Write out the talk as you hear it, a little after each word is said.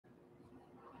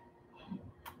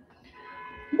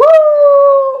Woo!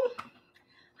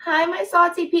 Hi, my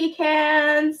salty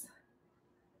pecans.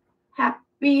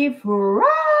 Happy Friday.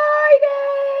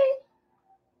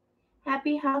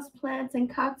 Happy Houseplants and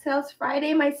Cocktails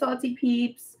Friday, my salty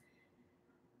peeps.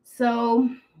 So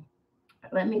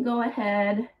let me go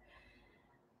ahead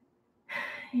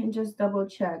and just double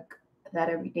check that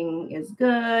everything is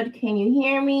good. Can you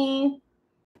hear me?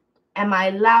 Am I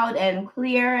loud and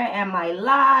clear? Am I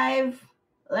live?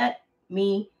 Let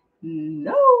me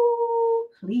know,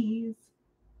 please.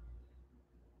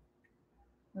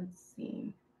 Let's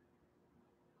see.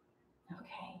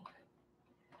 Okay.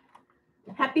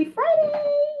 Happy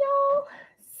Friday, y'all.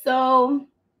 So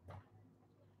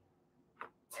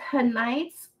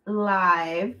tonight's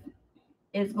live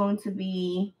is going to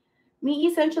be me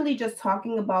essentially just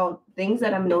talking about things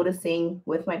that I'm noticing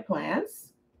with my plants.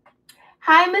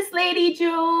 Hi, Miss Lady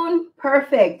June.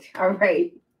 Perfect. All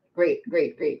right. Great.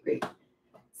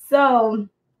 So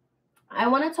I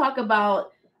want to talk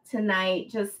about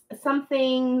tonight just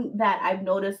something that I've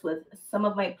noticed with some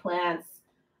of my plants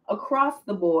across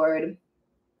the board.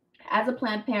 As a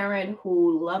plant parent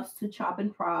who loves to chop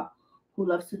and prop, who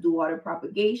loves to do water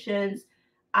propagations,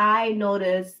 I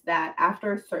noticed that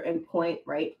after a certain point,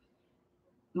 right,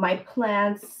 my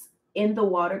plants in the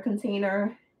water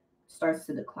container starts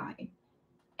to decline.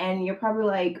 And you're probably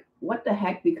like, what the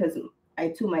heck? Because I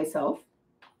to myself,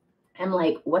 I'm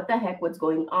like, what the heck? What's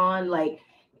going on? Like,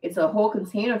 it's a whole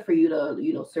container for you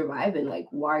to, survive in. Like,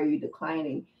 why are you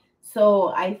declining? So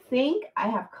I think I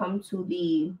have come to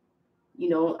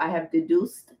I have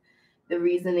deduced the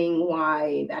reasoning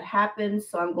why that happens.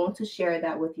 So I'm going to share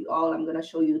that with you all. I'm going to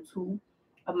show you two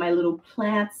of my little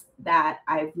plants that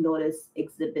I've noticed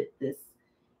exhibit this,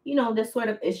 this sort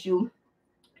of issue.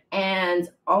 And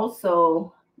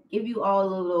also give you all a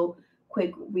little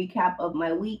quick recap of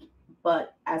my week.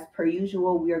 But as per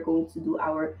usual, we are going to do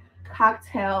our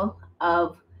cocktail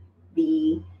of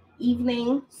the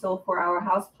evening. So for our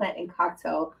houseplant and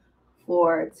cocktail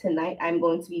for tonight, I'm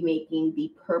going to be making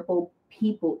the purple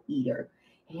people eater.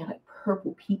 And you're like,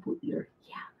 purple people eater?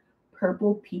 Yeah,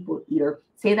 purple people eater.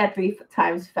 Say that 3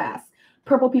 times fast.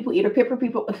 Purple people eater, purple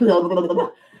people,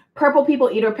 purple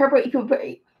people eater, purple people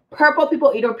eater, purple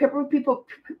people eater, purple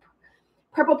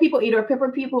people eater,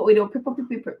 purple people eater, purple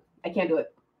people. I can't do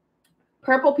it.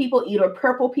 Purple people eater,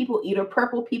 purple people eater,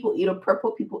 purple people eater,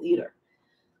 purple people eater.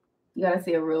 You gotta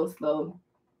say it real slow.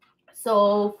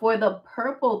 So for the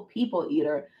purple people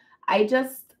eater, I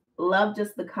just love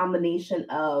just the combination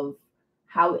of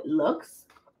how it looks.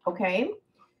 Okay.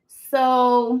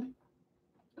 So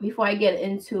before I get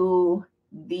into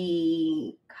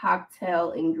the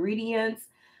cocktail ingredients,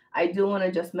 I do want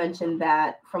to just mention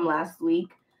that from last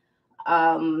week,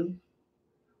 well,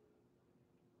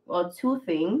 two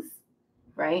things,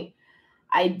 right?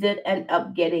 I did end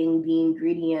up getting the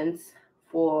ingredients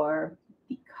for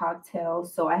the cocktail.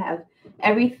 So I have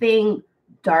everything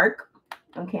dark.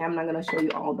 Okay, I'm not going to show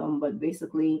you all of them, but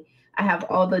basically I have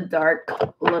all the dark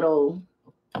little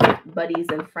buddies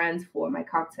and friends for my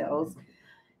cocktails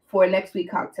for next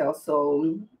week cocktail.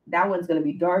 So that one's going to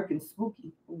be dark and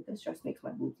spooky. Ooh, this just makes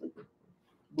my boobs look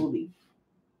booby.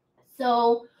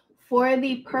 So for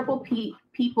the purple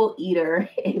people eater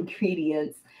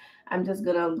ingredients, I'm just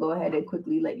gonna go ahead and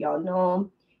quickly let y'all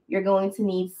know. You're going to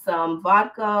need some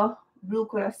vodka, blue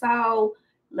curacao,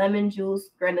 lemon juice,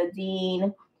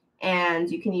 grenadine, and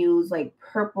you can use like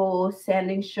purple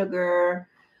sanding sugar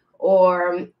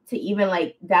or to even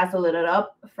like dazzle it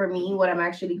up. For me, what I'm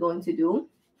actually going to do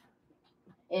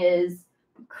is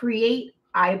create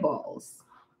eyeballs.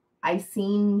 I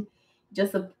seen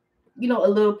just a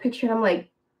little picture and I'm like,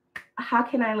 how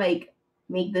can I like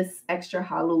make this extra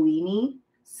Halloweeny?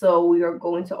 So we are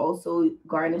going to also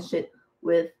garnish it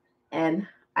with an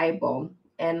eyeball.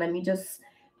 And let me just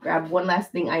grab one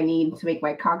last thing I need to make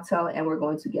my cocktail, and we're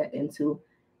going to get into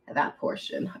that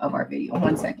portion of our video.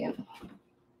 1 second.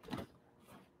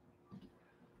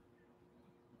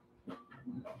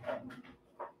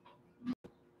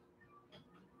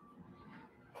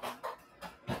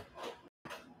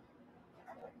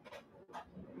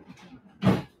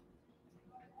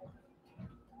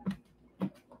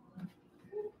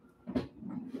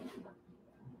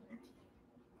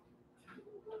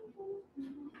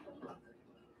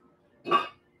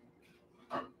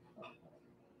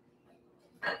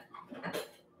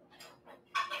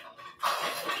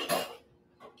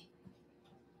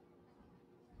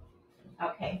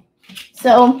 Okay.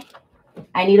 So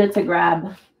I needed to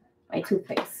grab my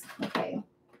toothpaste. Okay.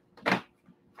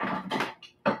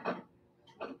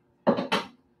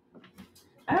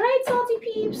 All right, salty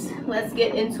peeps. Let's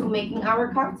get into making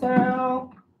our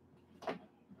cocktail.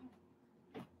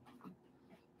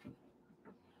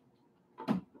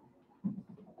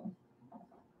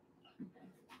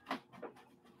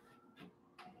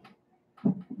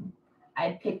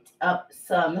 I picked up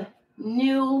some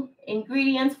new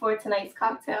ingredients for tonight's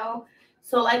cocktail.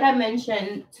 So like I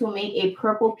mentioned, to make a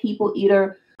purple people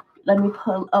eater, let me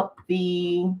pull up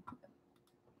the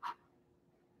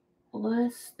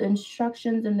list, the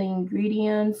instructions and the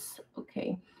ingredients.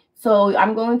 Okay, so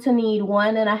I'm going to need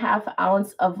 1.5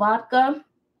 ounce of vodka,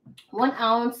 1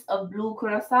 ounce of blue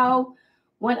curacao,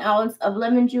 1 ounce of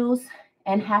lemon juice,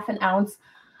 and 1/2 ounce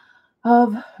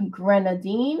of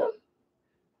grenadine.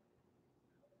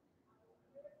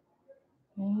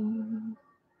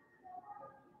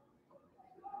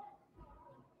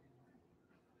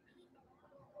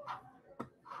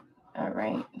 All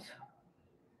right,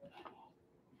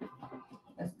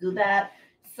 let's do that.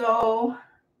 So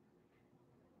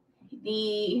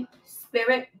the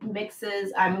spirit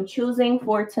mixes I'm choosing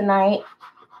for tonight.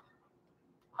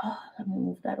 Oh, let me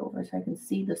move that over so I can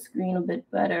see the screen a bit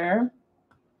better.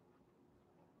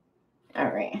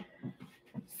 All right.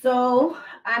 So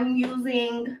I'm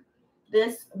using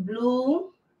this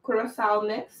blue curacao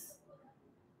mix.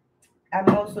 I'm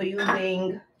also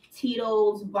using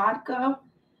Tito's vodka.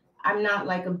 I'm not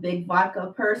like a big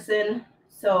vodka person,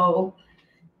 so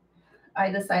I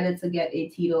decided to get a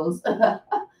Tito's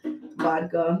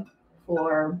vodka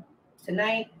for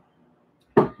tonight.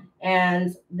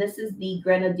 And this is the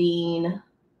grenadine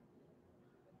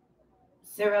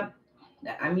syrup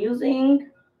that I'm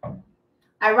using.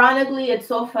 Ironically, it's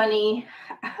so funny.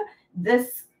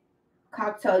 This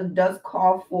cocktail does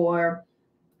call for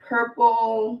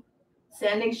purple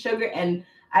sanding sugar, and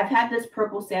I've had this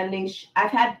purple sanding.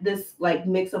 I've had this like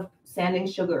mix of sanding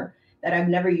sugar that I've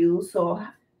never used, so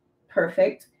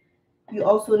perfect. You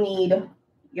also need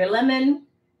your lemon,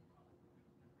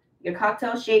 your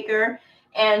cocktail shaker,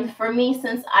 and for me,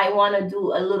 since I want to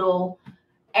do a little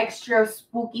extra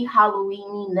spooky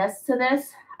Halloweeniness to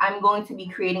this, I'm going to be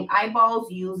creating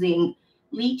eyeballs using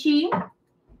lychee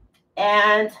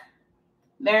and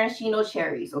maraschino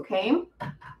cherries, okay?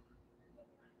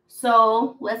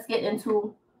 So let's get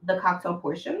into the cocktail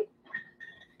portion.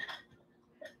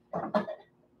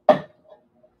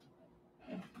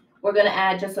 We're gonna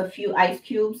add just a few ice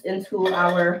cubes into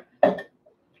our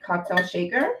cocktail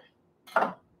shaker.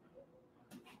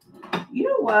 You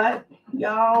know what,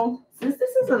 y'all? Since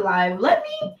this is a live, let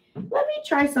me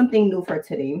try something new for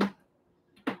today.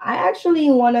 I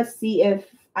actually want to see if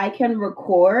I can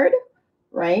record,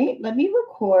 right? Let me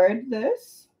record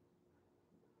this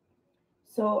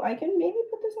so I can maybe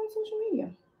put this on social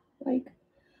media, like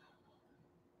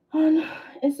on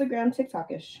Instagram,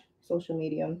 TikTok-ish social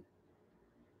media.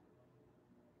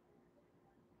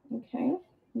 Okay,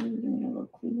 give me a little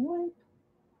clean wipe.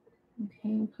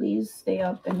 Okay, please stay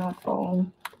up and not fall.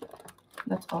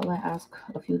 That's all I ask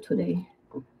of you today,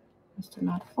 is to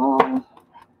not fall.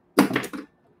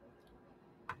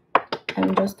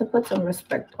 And just to put some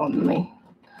respect on me.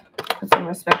 Put some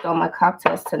respect on my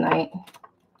cocktails tonight.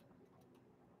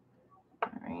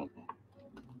 All right.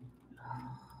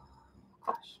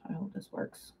 Gosh, I hope this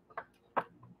works.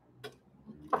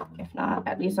 If not,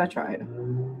 at least I tried.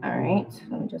 All right,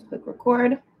 let me just click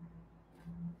record.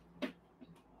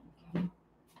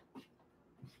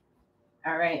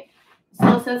 All right.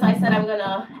 So since I said I'm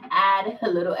gonna add a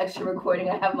little extra recording,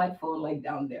 I have my phone like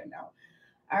down there now.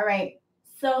 All right.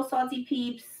 So salty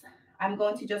peeps, I'm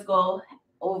going to just go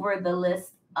over the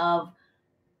list of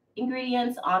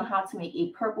ingredients on how to make a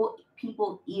purple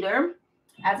people eater.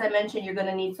 As I mentioned, you're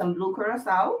gonna need some blue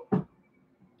curacao.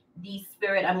 The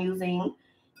spirit I'm using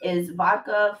is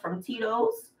vodka from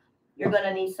Tito's. You're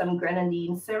gonna need some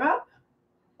grenadine syrup.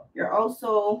 You're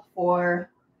also,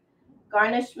 for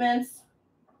garnishments,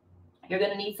 you're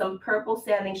gonna need some purple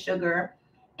sanding sugar,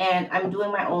 and I'm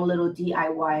doing my own little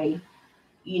DIY,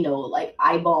 like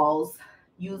eyeballs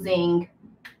using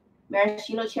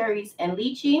maraschino cherries and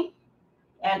lychee.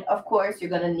 And of course, you're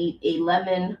gonna need a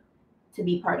lemon to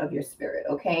be part of your spirit,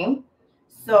 okay?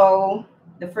 So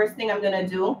the first thing I'm gonna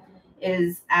do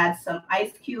is add some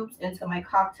ice cubes into my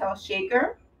cocktail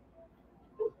shaker.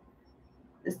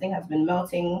 This thing has been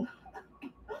melting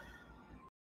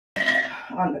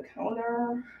on the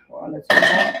counter or on the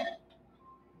table.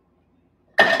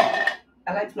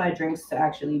 I like my drinks to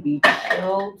actually be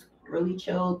chilled, really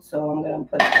chilled, so I'm gonna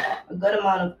put a good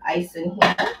amount of ice in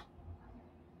here.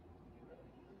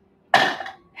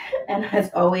 And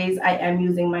as always, I am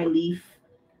using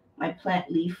my plant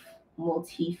leaf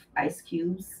motif ice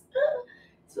cubes.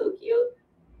 So cute.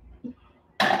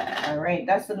 All right,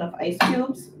 that's enough ice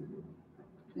cubes.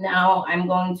 Now I'm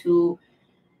going to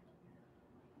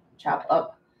chop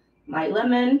up my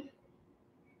lemon.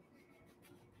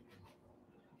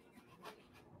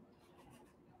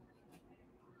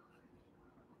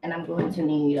 And I'm going to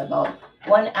need about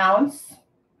 1 ounce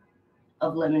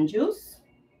of lemon juice.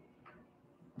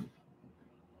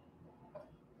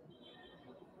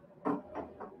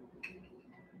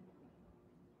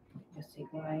 Just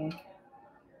take my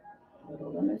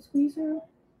little lemon squeezer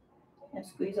and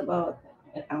squeeze about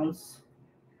 1 ounce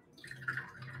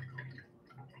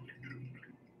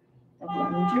of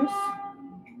lemon juice.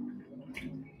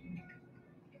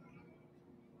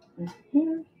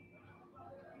 Here.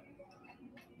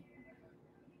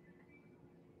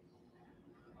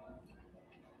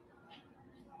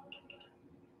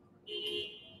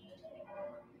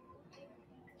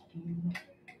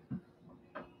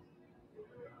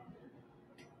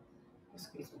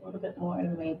 Squeeze a little bit more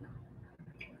and make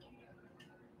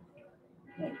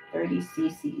 30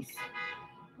 cc's.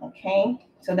 Okay,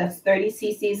 so that's 30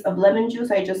 cc's of lemon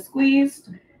juice I just squeezed,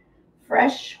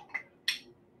 fresh.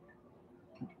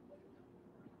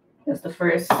 That's the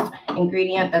first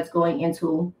ingredient that's going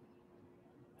into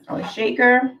our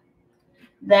shaker.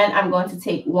 Then I'm going to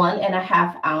take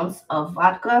 1.5 ounce of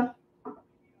vodka.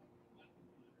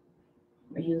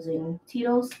 We're using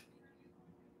Tito's.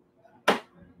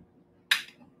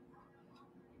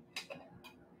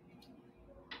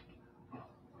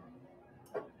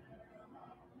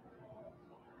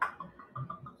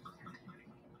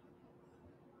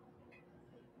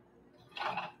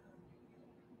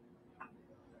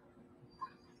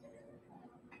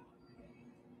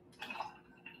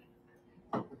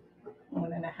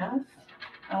 One and a half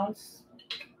ounce.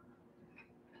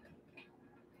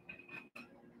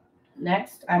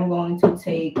 Next, I'm going to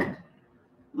take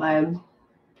my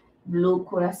blue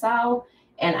curacao,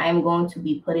 and I'm going to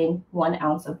be putting 1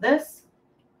 ounce of this.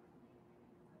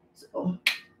 So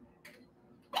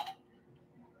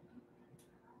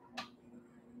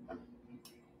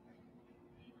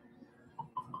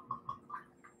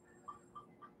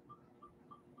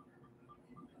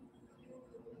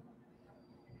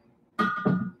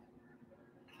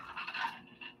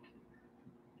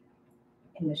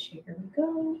in the shaker we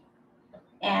go.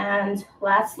 And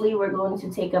lastly, we're going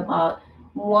to take about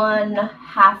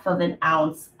 1/2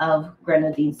 ounce of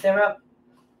grenadine syrup.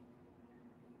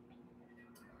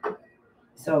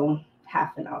 So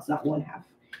 1/2 ounce, not 1/2,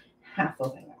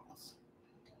 1/2 ounce.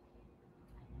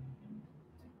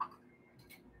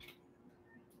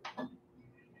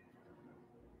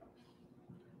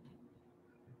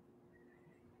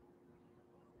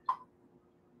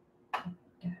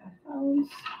 Ounce.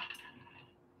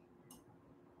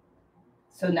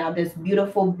 So now this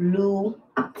beautiful blue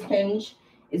tinge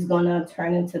is gonna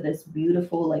turn into this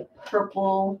beautiful like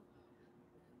purple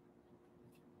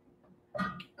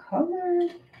color.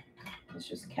 Let's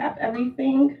just cap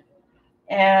everything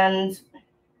and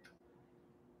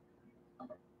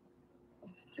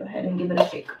go ahead and give it a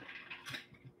shake.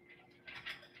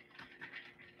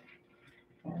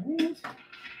 All right.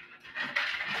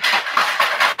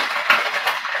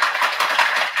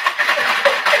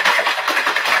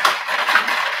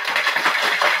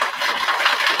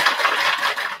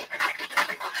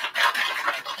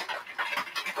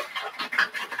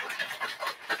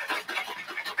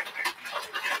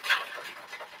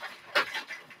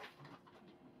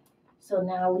 So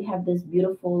now we have this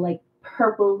beautiful, like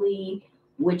purpley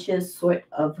witches sort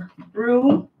of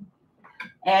brew.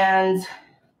 And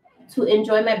to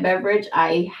enjoy my beverage,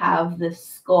 I have this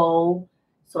skull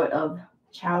sort of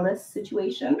chalice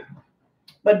situation.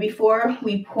 But before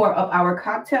we pour up our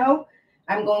cocktail,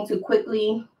 I'm going to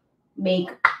quickly make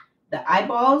the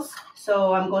eyeballs.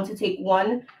 So I'm going to take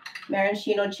 1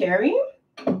 maraschino cherry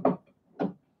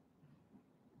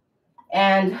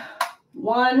and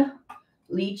 1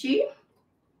 lychee.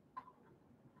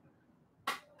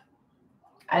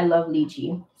 I love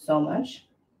lychee so much.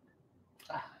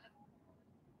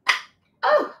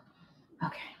 Oh,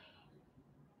 okay.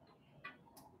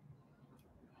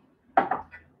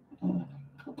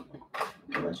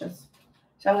 Delicious.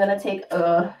 So I'm gonna take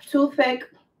a toothpick.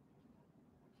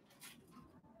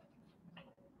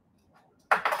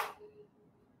 I'm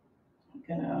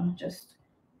gonna just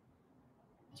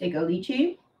take a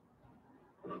lychee.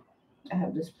 I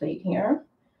have this plate here.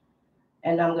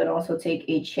 And I'm gonna also take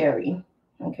a cherry.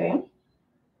 Okay.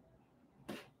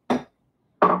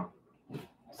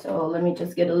 So let me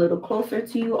just get a little closer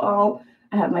to you all.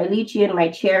 I have my lychee and my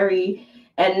cherry.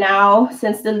 And now,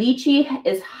 since the lychee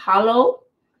is hollow,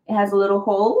 it has a little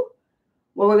hole.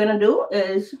 What we're gonna do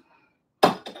is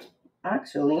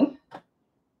actually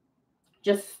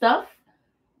just stuff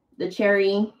the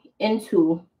cherry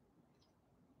into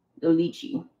the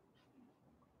lychee.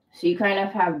 So you kind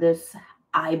of have this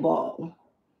eyeball,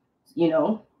 you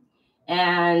know,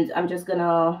 and I'm just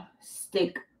gonna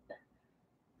stick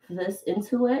this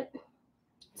into it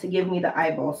to give me the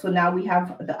eyeball. So now we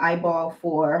have the eyeball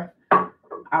for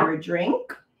our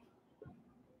drink.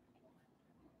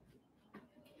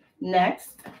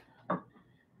 Next,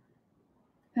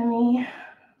 let me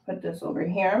put this over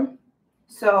here.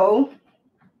 So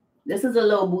this is a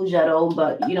little bougetto,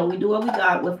 but you know, we do what we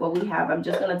got with what we have. I'm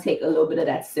just gonna take a little bit of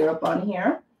that syrup on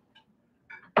here.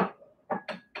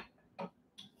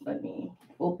 Let me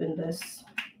open this.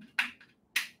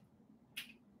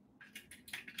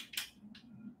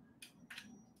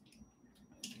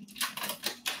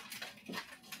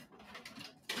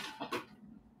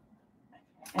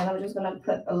 And I'm just gonna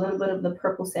put a little bit of the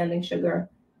purple sanding sugar.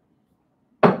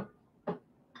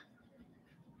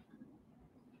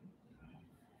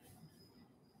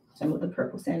 Some of the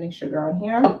purple sanding sugar on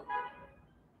here.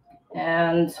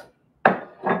 And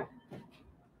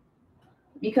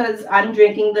because I'm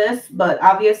drinking this, but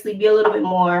obviously be a little bit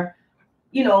more,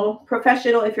 you know,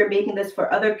 professional if you're making this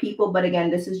for other people. But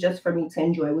again, this is just for me to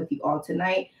enjoy with you all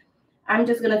tonight. I'm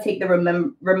just gonna take the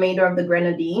remainder of the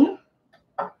grenadine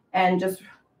and just,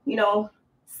 you know,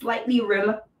 slightly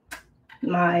rim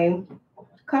my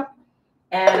cup.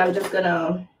 And I'm just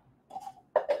gonna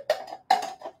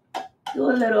do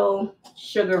a little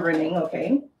sugar rimming,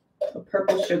 okay? A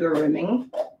purple sugar rimming.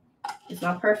 It's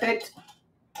not perfect.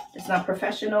 It's not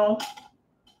professional.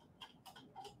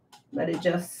 But it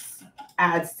just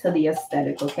adds to the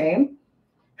aesthetic, okay?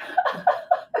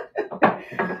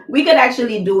 We could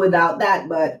actually do without that,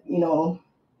 but, you know.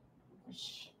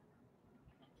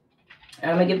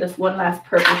 I'm going to give this one last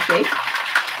purple shake.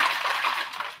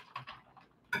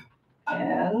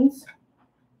 And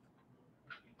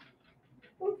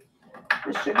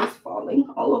the sugar's falling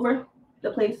all over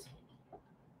the place.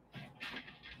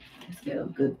 Let's get a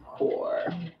good pour.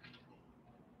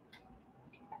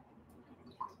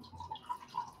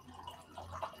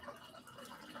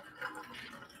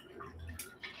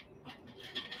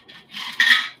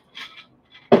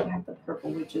 I have the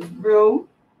purple witch's brew.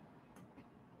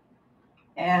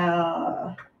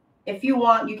 If you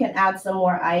want, you can add some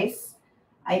more ice.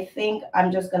 I think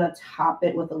I'm just going to top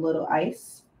it with a little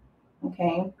ice.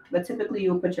 Okay, but typically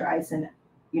you'll put your ice in,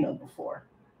 you know, before.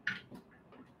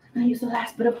 I use the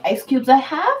last bit of ice cubes I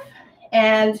have.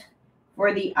 And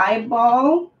for the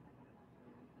eyeball,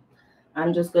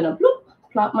 I'm just going to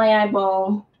plop my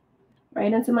eyeball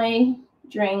right into my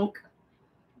drink.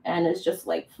 And it's just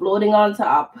like floating on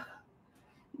top.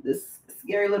 This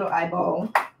scary little eyeball.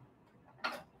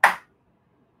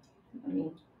 Let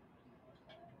me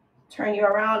turn you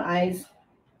around, eyes.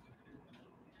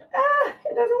 Ah,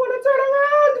 it doesn't want to turn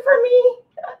around for me.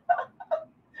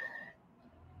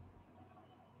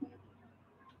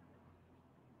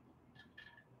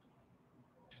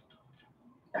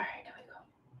 All right, there we go.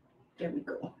 There we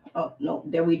go. Oh, no,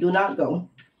 there we do not go.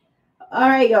 All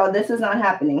right, y'all, this is not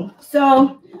happening.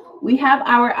 So we have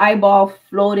our eyeball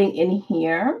floating in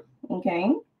here,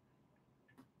 okay?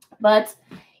 But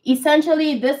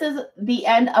essentially, this is the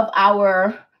end of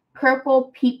our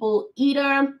purple people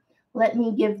eater. Let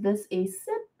me give this a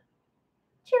sip.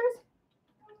 Cheers.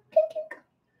 Kink, kink.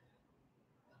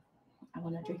 I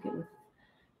want to drink it with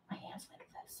my hands like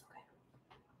this, okay?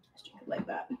 Let's drink it like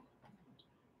that.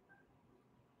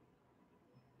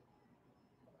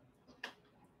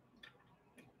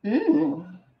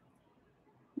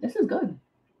 This is good.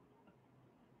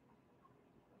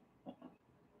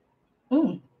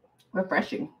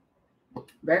 Refreshing.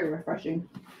 Very refreshing.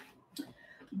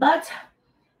 But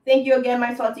thank you again,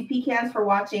 my salty pecans, for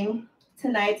watching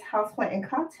tonight's HauzPlant and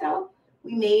Cocktail.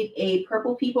 We made a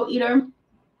purple people eater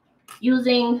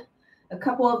using a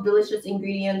couple of delicious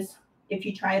ingredients. If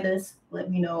you try this,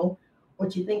 let me know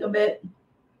what you think of it.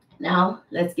 Now,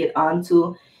 let's get on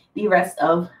to the rest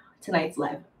of tonight's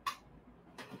live.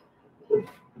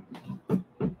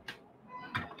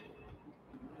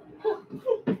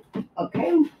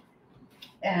 Okay.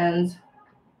 And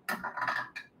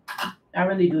I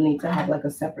really do need to have like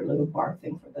a separate little bar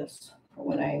thing for this for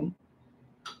when I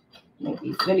make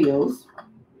these videos,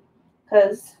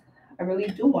 because I really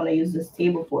do want to use this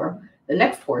table for the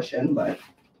next portion, but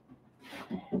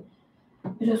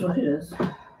it is what it is.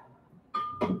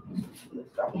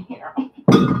 Here.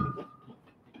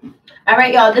 All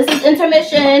right, y'all, this is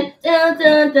intermission.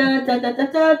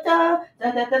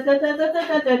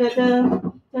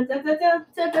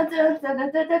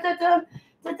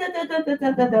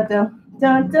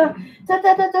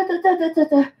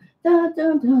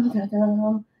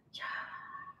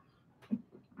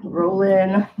 Roll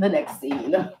in the next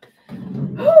scene.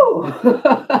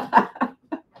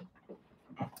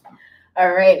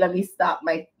 All right, let me stop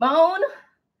my phone.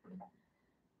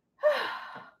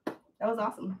 That was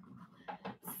awesome.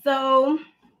 So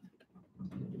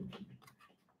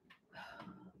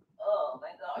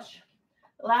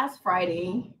last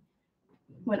Friday,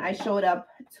 when I showed up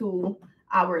to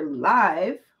our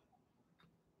live,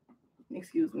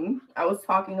 excuse me, I was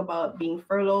talking about being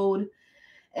furloughed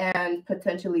and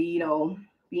potentially,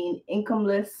 being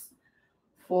incomeless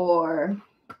for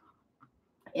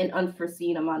an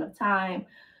unforeseen amount of time.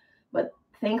 But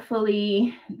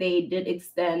thankfully, they did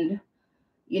extend,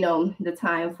 the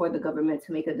time for the government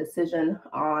to make a decision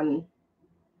on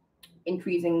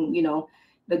increasing,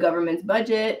 the government's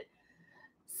budget.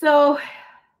 So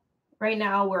right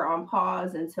now we're on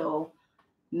pause until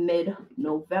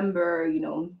mid-November,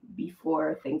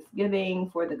 before Thanksgiving,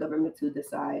 for the government to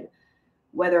decide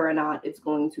whether or not it's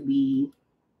going to be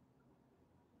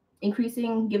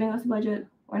increasing, giving us a budget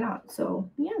or not. So,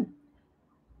 yeah.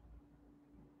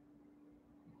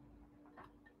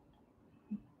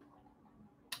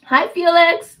 Hi,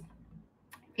 Felix.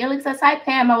 Felix says, hi,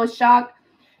 Pam. I was shocked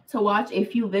to watch a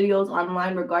few videos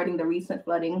online regarding the recent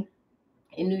flooding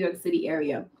in New York City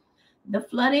area. The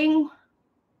flooding,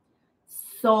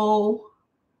 so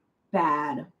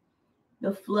bad.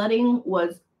 The flooding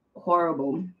was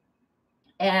horrible.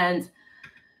 And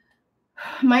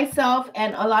myself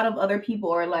and a lot of other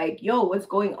people are like, yo, what's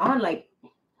going on? Like,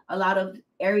 a lot of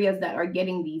areas that are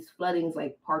getting these floodings,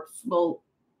 like Park Slope,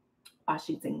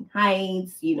 Washington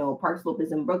Heights, Park Slope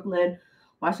is in Brooklyn,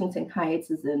 Washington Heights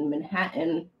is in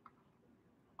Manhattan.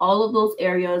 All of those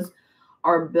areas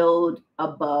are built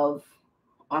above,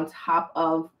 on top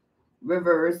of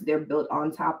rivers. They're built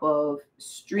on top of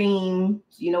streams.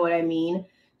 You know what I mean?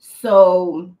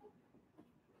 So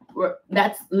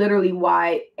that's literally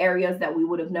why areas that we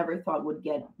would have never thought would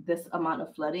get this amount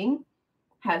of flooding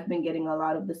has been getting a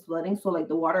lot of this flooding. So like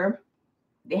the water,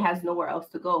 it has nowhere else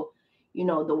to go.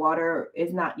 The water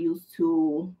is not used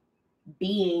to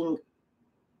being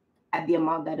at the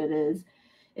amount that it is.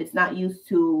 It's not used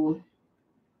to,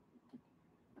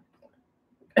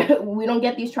 we don't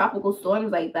get these tropical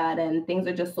storms like that, and things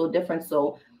are just so different.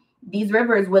 So these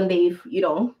rivers, when they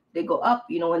go up,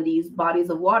 when these bodies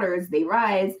of waters, they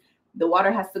rise, the water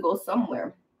has to go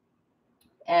somewhere.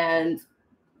 And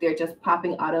they're just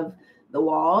popping out of the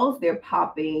walls. They're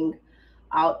popping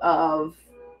out of,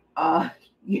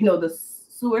 the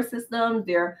sewer systems.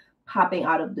 They're popping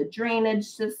out of the drainage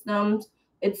systems.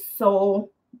 It's so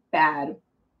bad.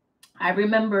 I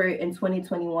remember in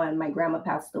 2021, my grandma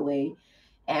passed away,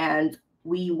 and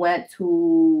we went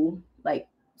to,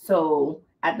 so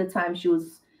at the time she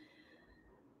was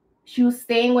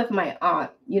staying with my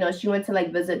aunt. She went to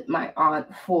visit my aunt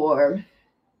for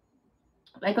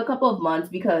a couple of months,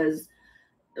 because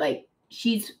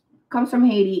she's comes from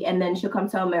Haiti, and then she'll come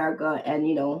to America, and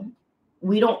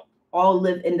we don't all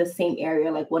live in the same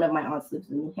area. Like, one of my aunts lives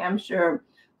in New Hampshire,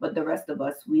 but the rest of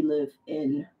us, we live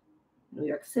in New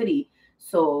York City.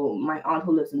 So my aunt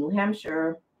who lives in New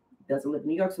Hampshire doesn't live in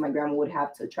New York, so my grandma would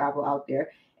have to travel out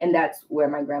there, and that's where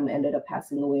my grandma ended up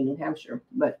passing away, in New Hampshire.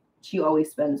 But she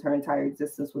always spends her entire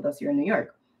existence with us here in New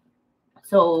York.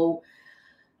 So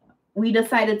we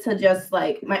decided to just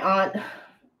my aunt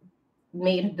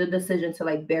made the decision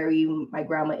to bury my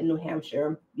grandma in New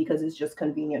Hampshire because it's just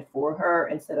convenient for her,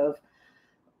 instead of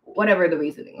whatever the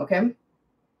reasoning. Okay.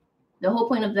 The whole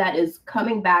point of that is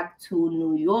coming back to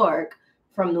New York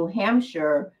from New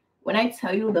Hampshire. When I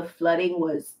tell you the flooding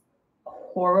was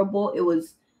horrible,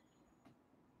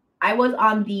 I was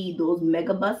on those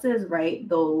mega buses, right?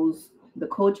 The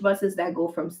coach buses that go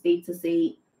from state to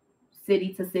state,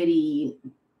 city to city.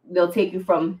 They'll take you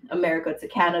from America to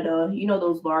Canada,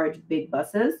 those large, big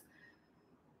buses.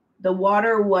 The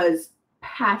water was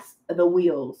past the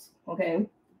wheels, okay?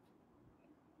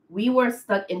 We were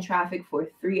stuck in traffic for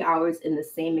 3 hours in the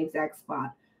same exact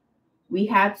spot. We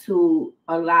had to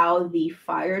allow the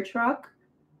fire truck,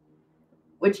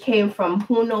 which came from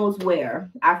who knows where,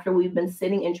 after we've been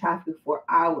sitting in traffic for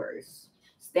hours,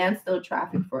 standstill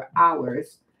traffic for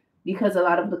hours, because a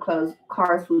lot of the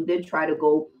cars who did try to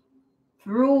go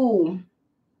through,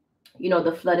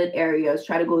 the flooded areas,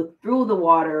 try to go through the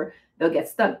water, they'll get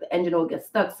stuck. The engine will get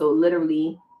stuck. So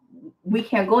literally, we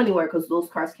can't go anywhere because those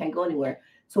cars can't go anywhere.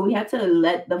 So we had to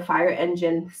let the fire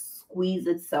engine squeeze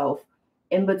itself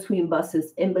in between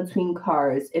buses, in between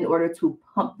cars, in order to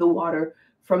pump the water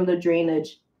from the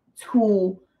drainage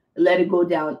to let it go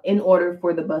down, in order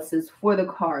for the buses, for the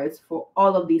cars, for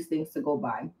all of these things to go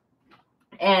by.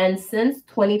 And since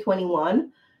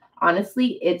 2021,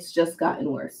 honestly, it's just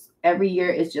gotten worse. Every year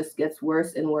it just gets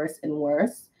worse and worse and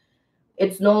worse.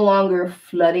 It's no longer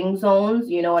flooding zones,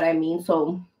 you know what I mean?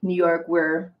 So New York,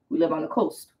 where we live on the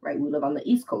coast, right? We live on the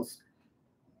East Coast.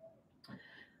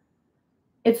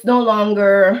 It's no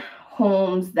longer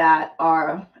homes that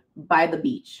are by the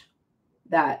beach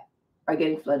that are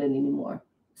getting flooded anymore.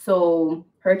 So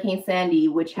Hurricane Sandy,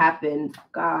 which happened,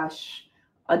 gosh,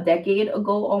 a decade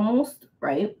ago almost,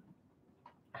 right?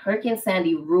 Hurricane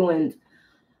Sandy ruined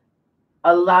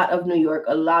a lot of New York,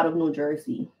 a lot of New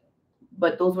Jersey.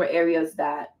 But those were areas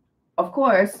that, of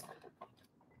course,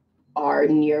 are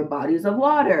near bodies of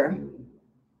water.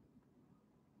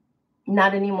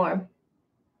 Not anymore.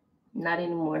 Not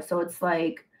anymore. So it's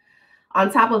like,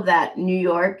 on top of that, New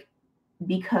York,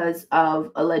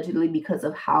 allegedly because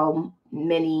of how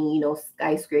many,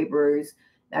 skyscrapers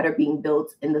that are being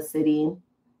built in the city,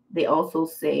 they also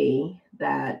say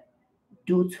that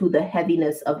due to the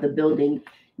heaviness of the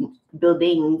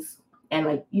buildings and,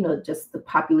 like, just the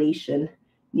population,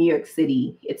 New York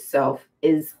City itself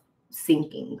is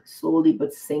sinking slowly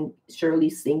but surely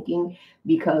sinking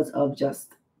because of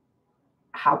just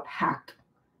how packed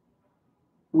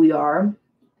we are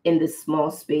in this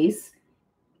small space,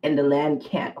 and the land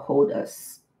can't hold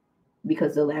us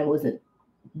because the land wasn't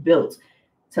built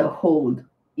to hold,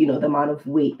 the amount of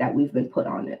weight that we've been put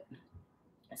on it.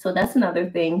 So that's another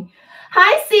thing.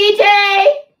 Hi, CJ.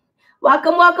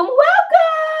 Welcome, welcome,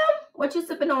 welcome. What you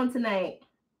sipping on tonight?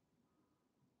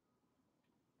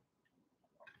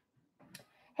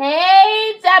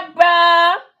 Hey,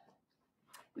 Deborah.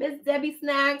 Miss Debbie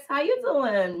Snacks, how you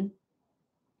doing?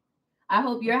 I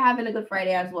hope you're having a good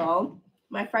Friday as well.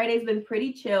 My Friday's been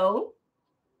pretty chill.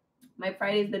 My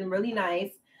Friday's been really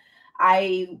nice.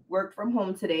 I worked from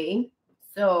home today,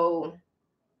 so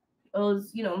it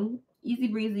was, easy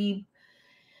breezy.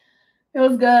 It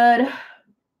was good.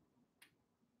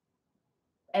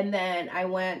 And then I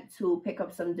went to pick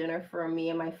up some dinner for me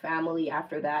and my family.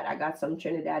 After that, I got some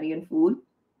Trinidadian food,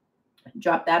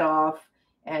 dropped that off,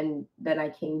 and then I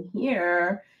came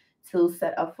here to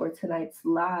set up for tonight's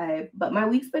live. But my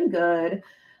week's been good.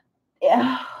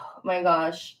 Yeah, oh my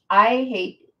gosh, I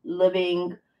hate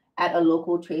living at a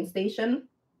local train station.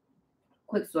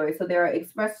 Quick story. So there are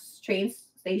express train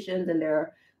stations and there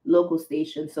are local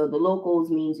stations. So the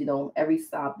locals means, every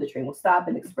stop the train will stop,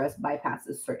 and express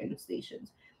bypasses certain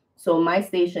stations. So my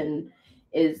station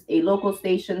is a local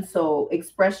station, so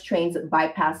express trains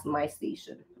bypass my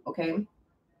station. Okay.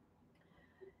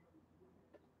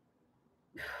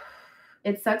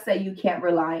 It sucks that you can't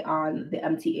rely on the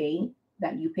MTA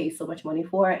that you pay so much money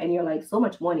for, and you're like, so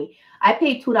much money. I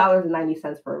paid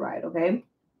 $2.90 for a ride, okay?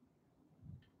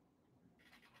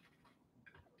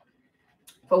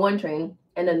 For one train,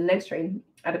 and then the next train,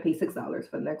 I had to pay $6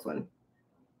 for the next one.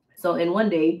 So in one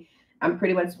day, I'm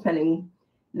pretty much spending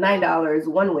 $9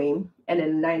 one way and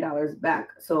then $9 back.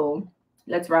 So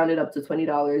let's round it up to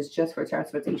 $20 just for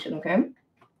transportation, okay?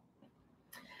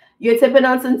 You're tipping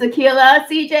on some tequila,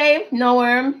 CJ? No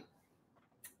worm.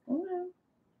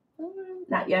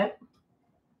 Not yet.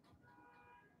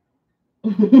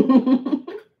 You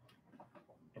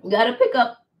gotta pick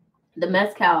up the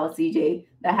mezcal, CJ,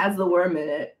 that has the worm in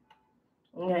it.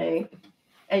 Okay.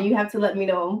 And you have to let me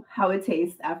know how it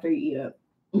tastes after you eat it.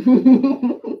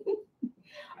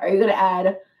 Are you gonna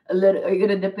add a little, are you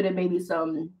gonna dip it in maybe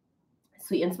some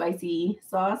sweet and spicy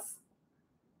sauce?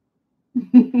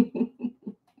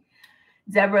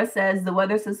 Deborah says the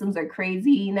weather systems are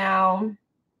crazy now.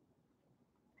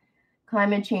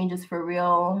 Climate change is for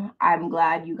real. I'm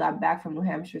glad you got back from New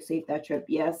Hampshire safe that trip.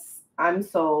 Yes, I'm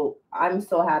so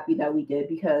happy that we did,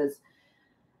 because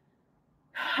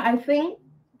I think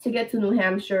to get to New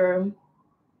Hampshire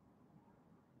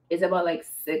is about like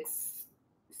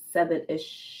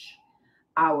 6-7-ish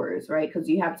hours, right? Because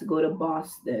you have to go to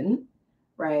Boston,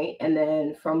 right? And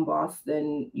then from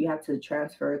Boston, you have to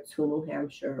transfer to New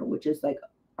Hampshire, which is like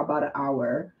about an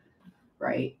hour,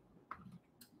 right?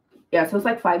 Yeah, so it's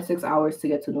like 5-6 hours to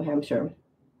get to New Hampshire.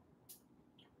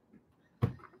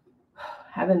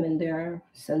 Haven't been there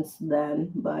since then,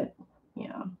 but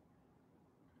yeah.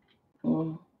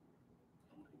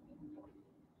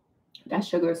 That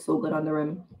sugar is so good on the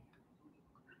rim.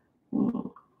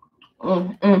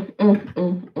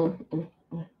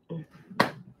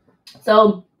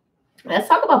 So let's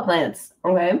talk about plants,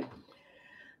 okay?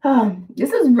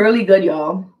 This is really good,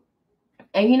 y'all.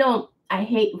 And I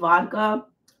hate vodka.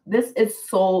 This is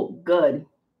so good.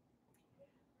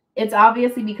 It's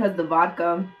obviously because the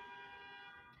vodka.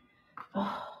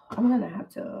 I'm gonna have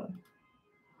to.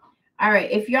 All right,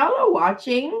 if y'all are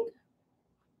watching,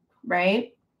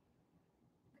 right,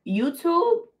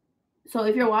 YouTube. So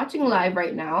if you're watching live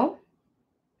right now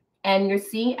and you're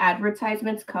seeing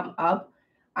advertisements come up,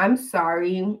 I'm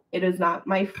sorry, it is not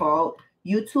my fault.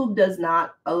 YouTube does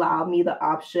not allow me the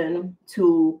option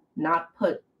to not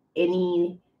put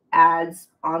any ads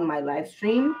on my live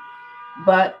stream.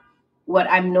 But what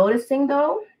I'm noticing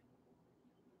though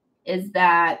is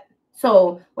that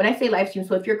So when I say live stream,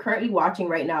 so if you're currently watching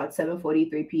right now at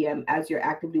 7:43 p.m. as you're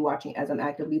actively watching, as I'm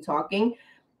actively talking,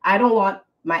 I don't want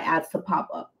my ads to pop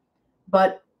up.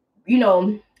 But, you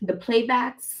know, the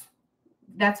playbacks,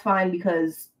 that's fine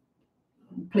because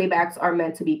playbacks are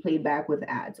meant to be played back with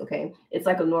ads, okay? It's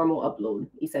like a normal upload,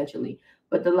 essentially.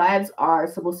 But the lives are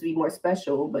supposed to be more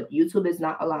special, but YouTube is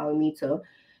not allowing me to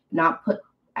not put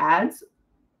ads,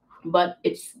 but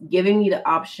it's giving me the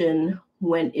option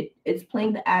when it's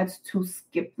playing the ads to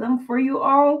skip them for you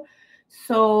all.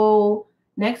 So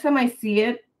next time I see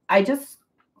it, I just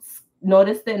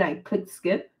noticed it and I clicked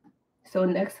skip. So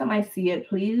next time I see it,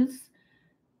 please,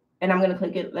 and I'm going to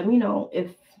click it, let me know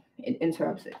if it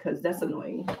interrupts it because that's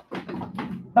annoying.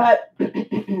 But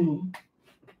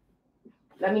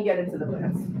let me get into the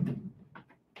plans.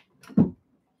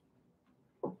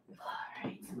 All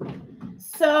right.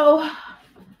 So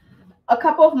a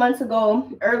couple of months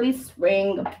ago, early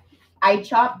spring, I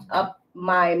chopped up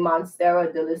my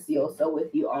Monstera Deliciosa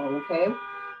with you all, okay?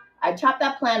 I chopped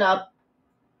that plant up.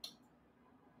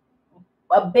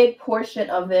 A big portion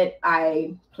of it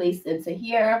I placed into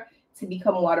here to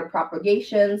become water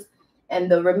propagations,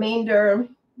 and the remainder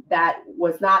that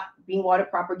was not being water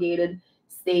propagated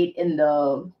stayed in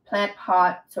the plant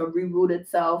pot to reroot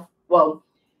itself. Well,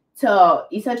 to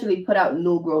essentially put out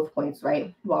new growth points,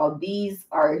 right? While these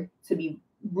are to be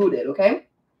rooted, okay?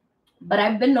 But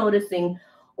I've been noticing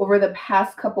over the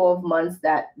past couple of months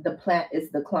that the plant is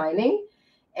declining,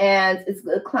 and it's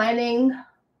declining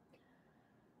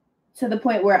to the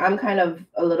point where I'm kind of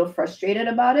a little frustrated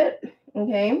about it,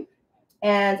 okay?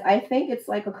 And I think it's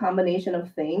like a combination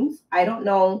of things. I don't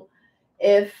know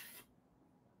if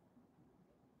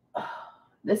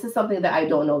this is something that I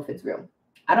don't know if it's real.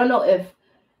 I don't know if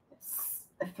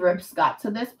thrips got to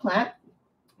this plant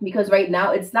because right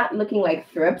now it's not looking like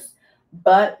thrips,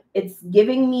 but it's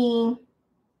giving me,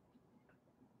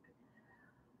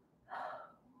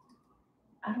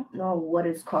 I don't know what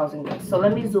is causing this. So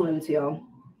let me zoom into y'all.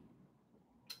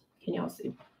 Can y'all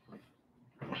see?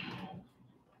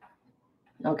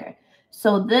 Okay,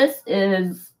 so this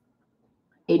is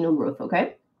a new growth,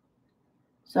 okay?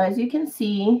 So as you can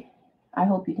see, I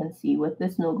hope you can see with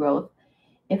this new growth,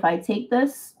 if I take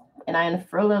this and I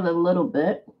unfurl it a little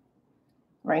bit,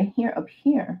 right here, up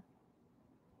here,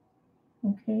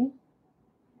 okay,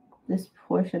 this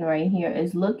portion right here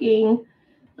is looking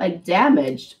like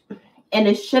damaged, and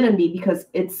it shouldn't be because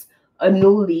it's a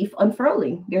new leaf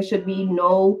unfurling. There should be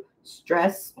no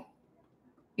stress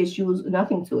issues,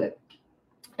 nothing to it.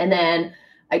 And then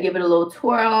I give it a little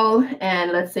twirl,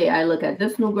 and let's say I look at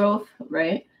this new growth,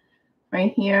 right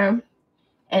here,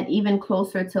 and even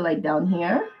closer to like down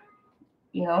here,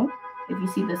 you know, if you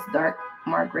see this dark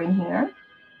mark right here,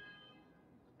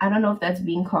 I don't know if that's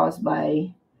being caused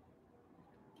by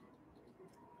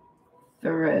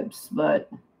thrips,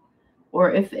 but,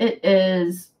 or if it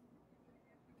is,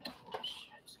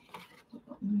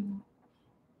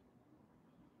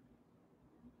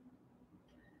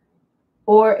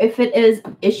 or if it is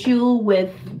issue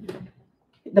with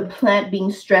the plant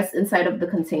being stressed inside of the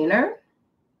container,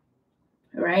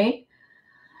 right?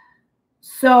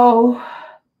 So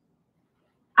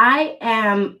I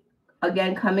am,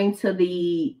 again, coming to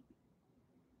the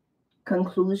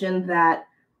conclusion that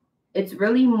it's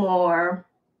really more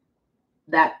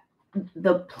that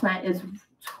the plant is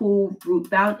too root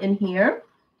bound in here.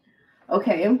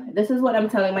 Okay, this is what I'm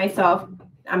telling myself.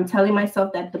 I'm telling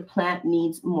myself that the plant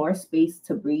needs more space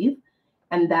to breathe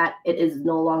and that it is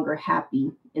no longer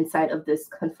happy inside of this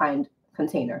confined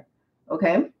container.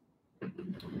 Okay,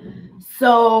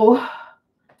 so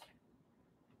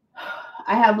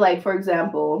I have, like, for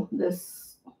example,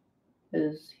 this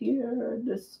is here,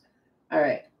 this, all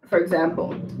right, for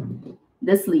example,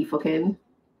 this leaf, okay,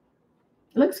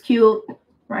 looks cute,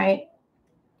 right?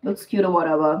 Looks cute or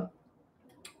whatever.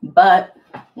 But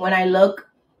when I look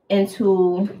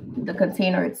into the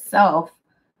container itself,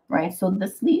 right, so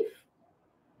this leaf,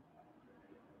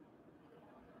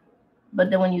 but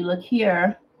then when you look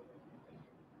here,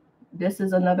 this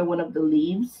is another one of the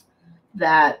leaves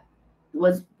that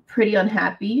was pretty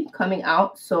unhappy coming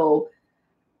out. So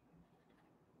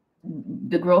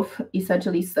the growth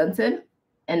essentially stunted,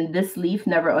 and this leaf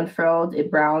never unfurled, it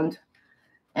browned,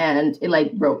 and it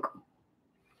like broke.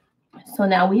 So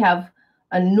now we have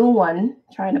a new one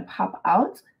trying to pop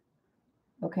out.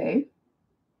 Okay.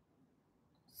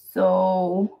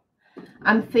 So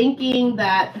I'm thinking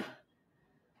that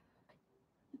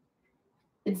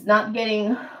it's not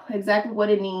getting exactly what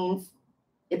it needs.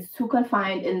 It's too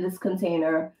confined in this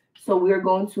container. So we're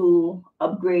going to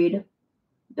upgrade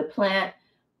the plant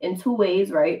in two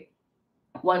ways, right?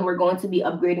 One, we're going to be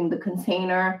upgrading the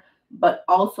container But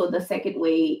also the second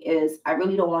way is I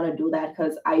really don't want to do that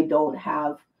because I don't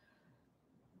have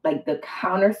like the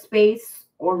counter space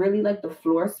or really like the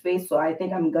floor space. So I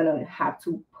think I'm gonna have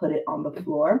to put it on the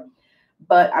floor.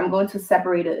 But I'm going to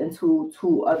separate it into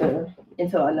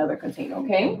into another container,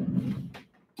 okay?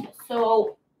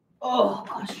 So, oh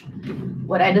gosh.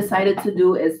 What I decided to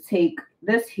do is take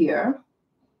this here,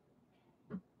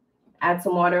 add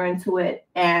some water into it.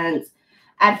 And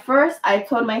at first I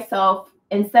told myself,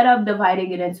 instead of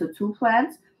dividing it into two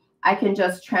plants, I can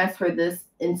just transfer this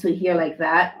into here like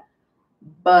that.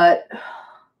 But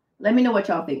let me know what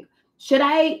y'all think. Should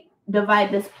I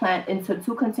divide this plant into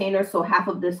two containers so half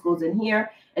of this goes in here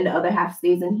and the other half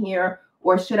stays in here?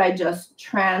 Or should I just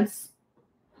trans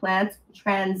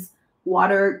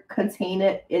water contain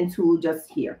it into just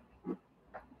here?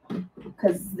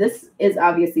 Because this is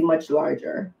obviously much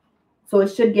larger. So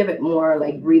it should give it more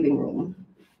like breathing room.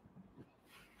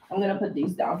 I'm going to put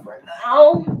these down for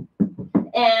now.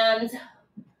 And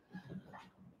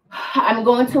I'm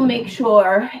going to make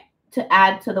sure to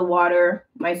add to the water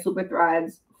my super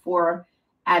thrives for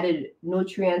added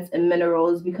nutrients and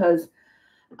minerals, because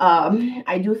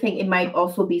I do think it might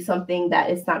also be something that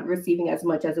it's not receiving as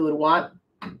much as it would want.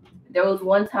 There was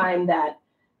one time that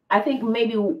I think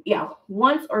maybe, yeah,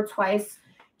 once or twice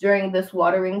during this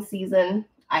watering season,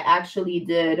 I actually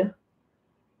did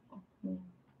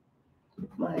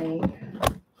my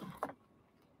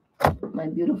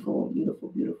beautiful, beautiful,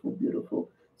 beautiful, beautiful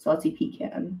salty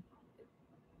pecan.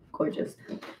 Gorgeous.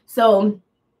 So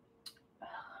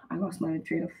I lost my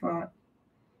train of thought.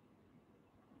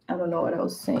 I don't know what I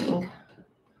was saying.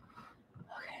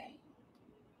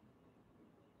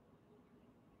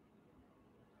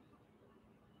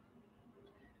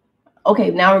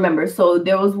 Okay, now remember. So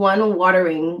there was one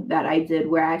watering that I did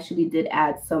where I actually did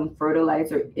add some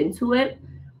fertilizer into it.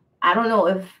 I don't know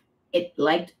if it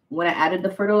liked when I added the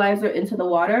fertilizer into the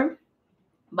water,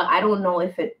 but I don't know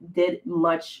if it did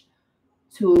much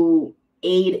to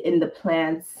aid in the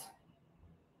plant's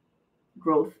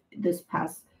growth this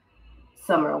past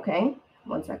summer, okay?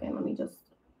 1 second, let me just.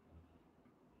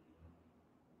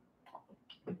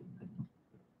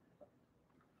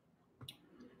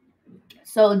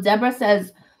 So Deborah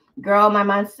says, girl, my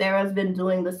monstera's been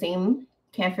doing the same.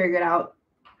 Can't figure it out.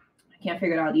 I can't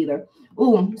figure it out either.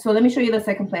 Ooh, so let me show you the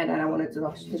second plant that I wanted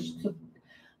to.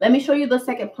 Let me show you the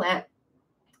second plant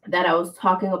that I was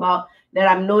talking about that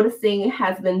I'm noticing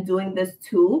has been doing this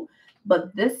too.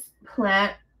 But this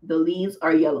plant, the leaves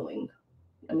are yellowing.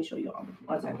 Let me show you all.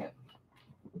 1 second.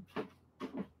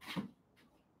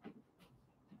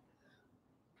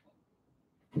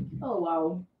 Oh,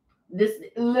 wow. This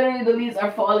literally, the leaves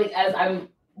are falling as I'm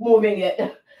moving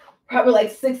it. Probably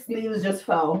like 6 leaves just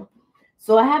fell.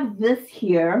 So I have this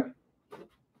here,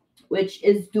 which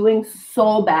is doing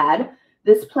so bad.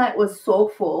 This plant was so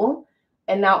full,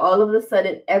 and now all of a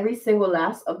sudden, every single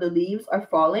last of the leaves are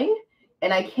falling,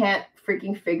 and I can't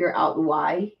freaking figure out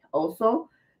why also.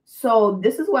 So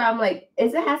this is where I'm like,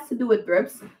 is it has to do with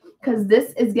thrips? Because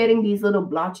this is getting these little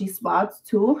blotchy spots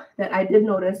too that I did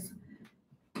notice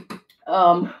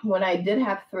when I did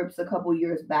have thrips a couple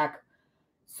years back.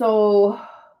 So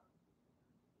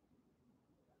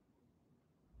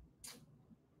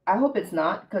I hope it's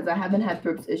not, because I haven't had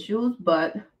thrips issues,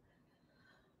 but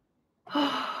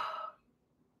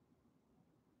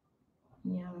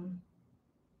yeah.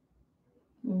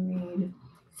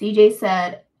 CJ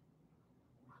said,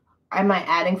 am I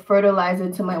adding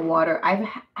fertilizer to my water? I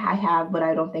have, but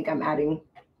I don't think I'm adding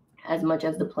as much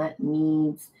as the plant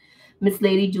needs. Miss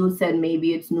Lady June said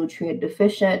maybe it's nutrient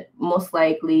deficient, most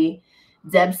likely.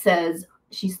 Deb says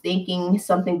she's thinking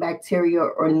something bacteria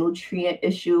or nutrient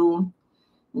issue.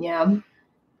 Yeah.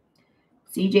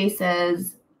 CJ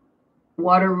says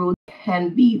water root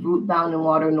can be root bound in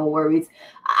water, no worries.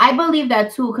 I believe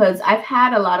that too, because I've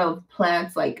had a lot of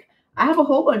plants, like I have a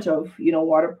whole bunch of,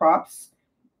 water props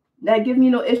that give me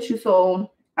no issue.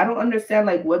 So I don't understand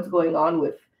like what's going on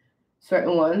with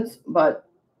certain ones, but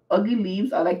ugly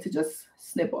leaves I like to just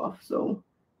snip off. So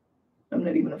I'm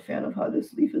not even a fan of how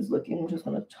this leaf is looking. I'm just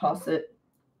gonna toss it.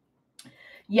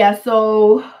 Yeah,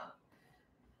 so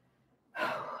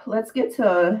let's get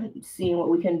to seeing what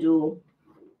we can do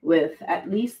with at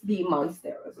least the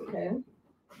monsteras, okay?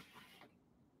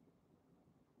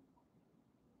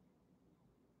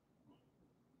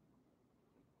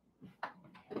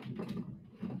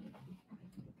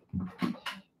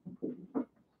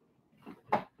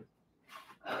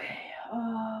 Okay.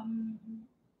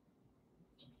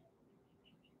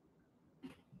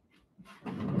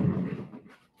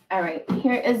 All right,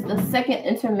 here is the second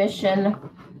intermission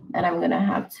that I'm gonna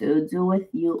have to do with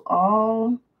you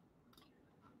all.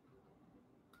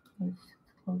 Let's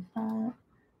close that.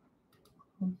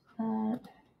 Close that.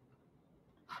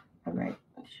 All right,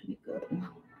 that should be good.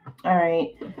 All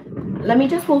right, let me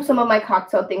just move some of my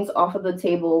cocktail things off of the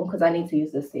table because I need to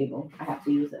use this table. I have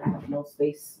to use it. I have no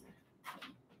space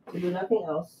to do nothing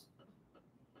else.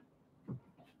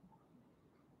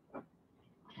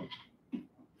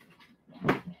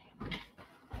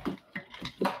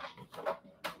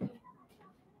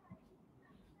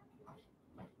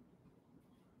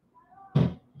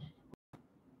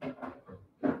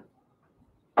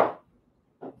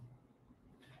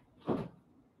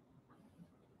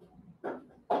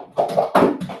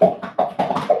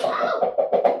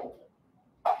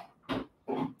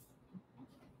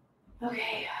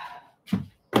 Okay,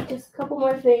 just a couple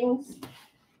more things,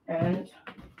 and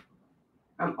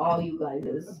I'm all you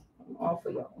guys. I'm all for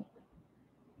y'all.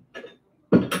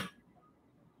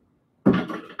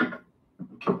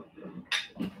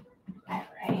 All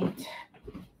right.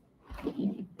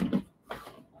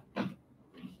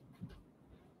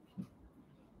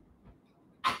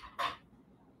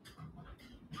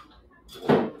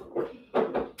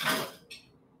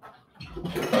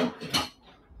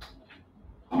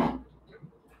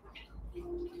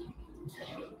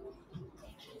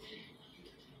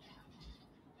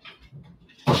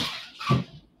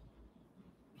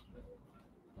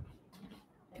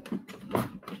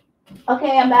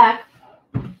 Okay, I'm back.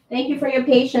 Thank you for your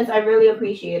patience. I really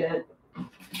appreciate it.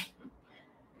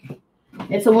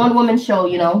 It's a one-woman show,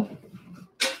 you know.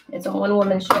 It's a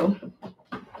one-woman show.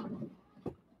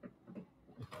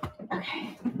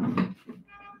 Okay.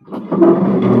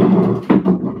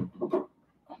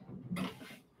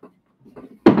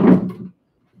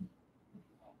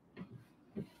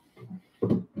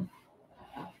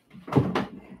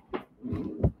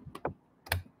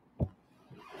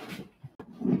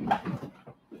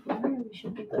 We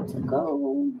should be good to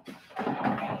go.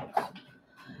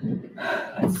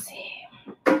 Let's see.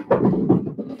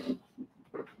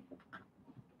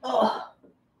 Oh.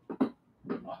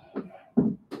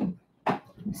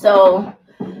 So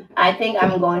I think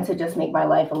I'm going to just make my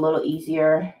life a little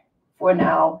easier for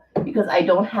now because I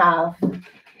don't have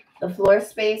the floor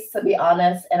space, to be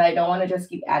honest, and I don't want to just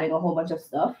keep adding a whole bunch of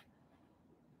stuff.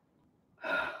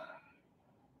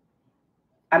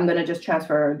 I'm going to just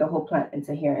transfer the whole plant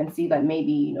into here and see that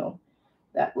maybe, you know,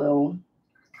 that will...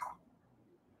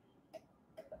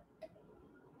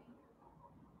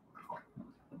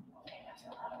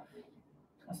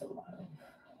 That's a lot of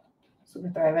Super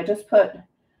Thrive. I just put a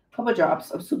couple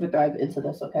drops of Super Thrive into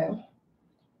this, okay?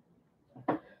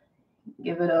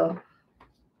 Give it a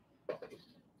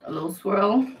little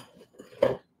swirl.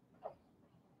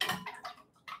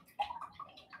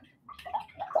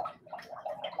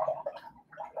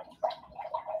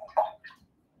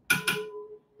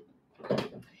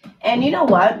 And you know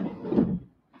what?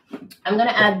 I'm going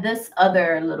to add this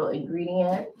other little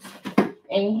ingredient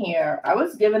in here. I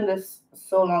was given this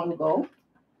so long ago.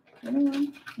 I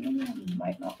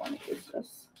might not want to use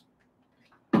this.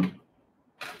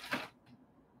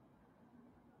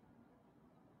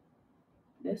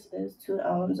 This is 2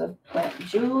 ounces of plant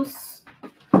juice.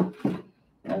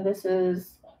 And this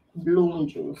is bloom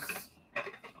juice.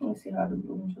 Let me see how the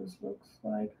bloom juice looks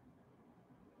like.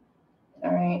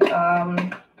 All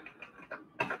right.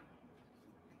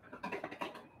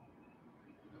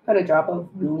 Put a drop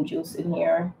of bloom juice in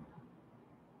here.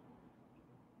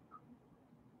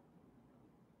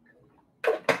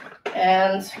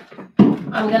 And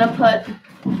I'm going to put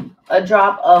a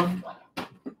drop of,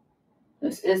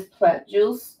 this is plant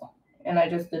juice, and I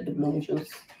just did the bloom juice.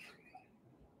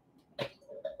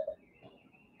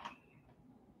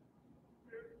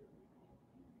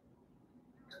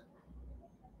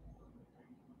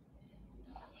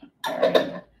 All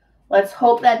right. Let's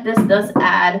hope that this does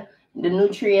add the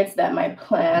nutrients that my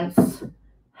plants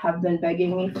have been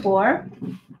begging me for.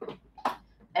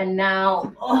 And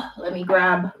now, let me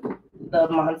grab the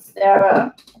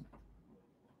Monstera.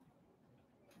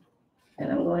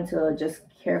 And I'm going to just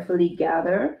carefully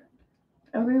gather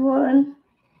everyone.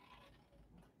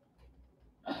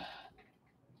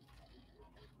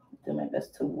 Do my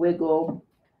best to wiggle.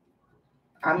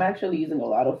 I'm actually using a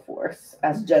lot of force,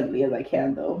 as gently as I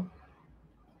can, though.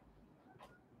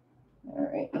 All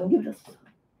right, let me give this.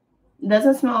 It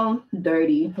doesn't smell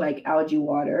dirty like algae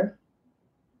water.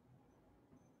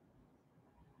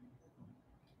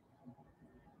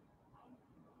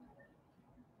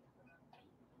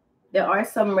 There are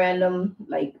some random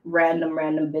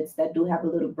bits that do have a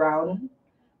little brown,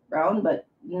 but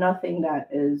nothing that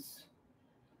is,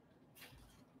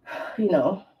 you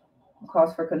know,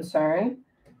 cause for concern.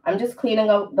 I'm just cleaning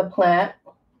up the plant.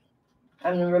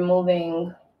 I'm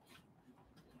removing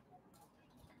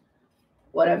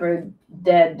whatever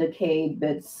dead, decayed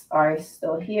bits are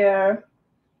still here.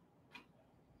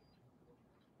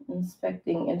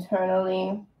 Inspecting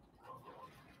internally.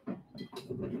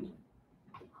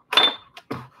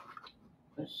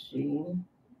 Let's see.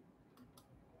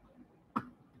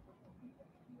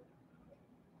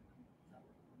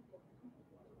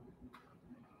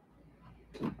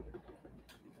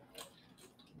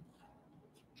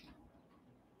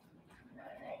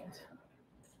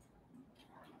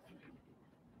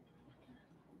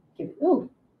 Ooh,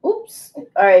 oops.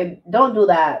 All right, don't do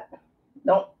that.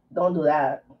 Don't do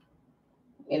that.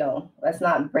 You know, let's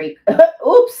not break.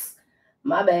 Oops,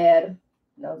 my bad.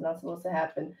 That was not supposed to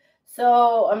happen.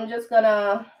 So I'm just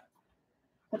gonna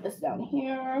put this down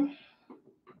here.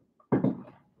 Let's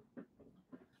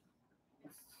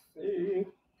see.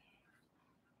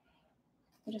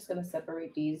 I'm just gonna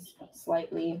separate these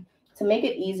slightly to make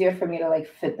it easier for me to like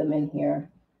fit them in here,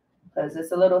 because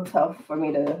it's a little tough for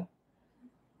me to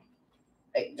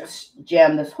like just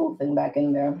jam this whole thing back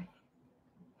in there.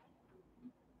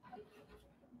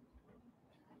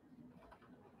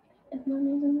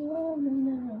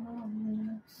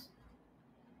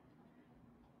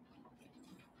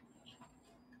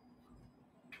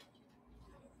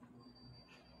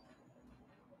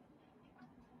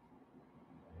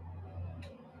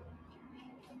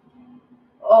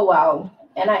 Oh wow,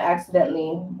 and I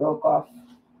accidentally broke off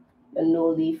the new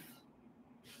leaf.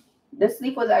 This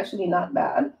leaf was actually not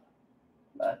bad,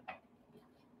 but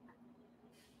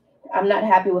I'm not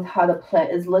happy with how the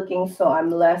plant is looking, so I'm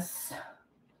less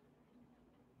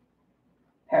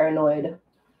paranoid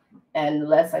and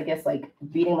less, I guess, like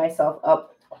beating myself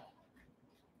up.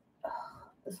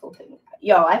 This whole thing.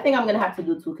 Yo, I think I'm gonna have to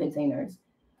do 2 containers.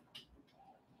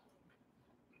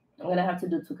 I'm gonna have to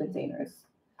do 2 containers.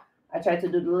 I tried to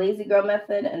do the lazy girl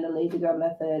method, and the lazy girl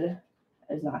method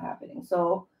is not happening.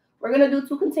 So we're gonna do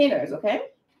 2 containers, okay?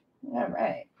 All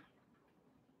right.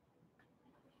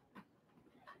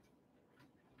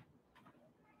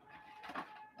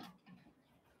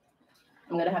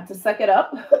 I'm gonna have to suck it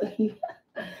up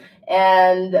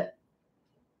and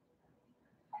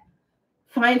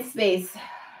find space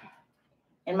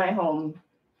in my home.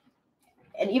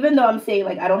 And even though I'm saying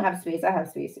like I don't have space, I have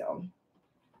space, y'all.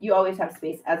 You always have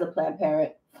space as a plant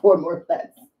parent for more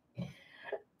plants.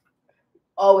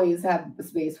 Always have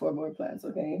space for more plants,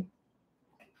 okay?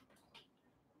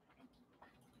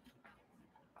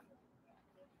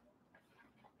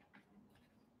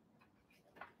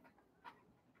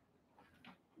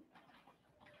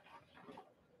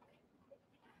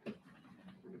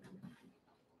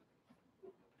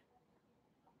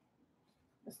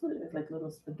 This is like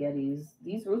little spaghettis.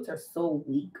 These roots are so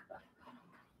weak.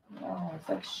 Oh, it's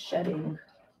like shedding,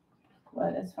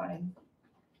 but it's fine.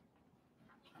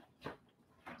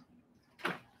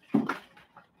 All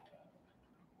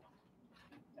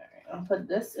right, I'll put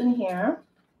this in here.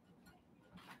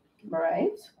 All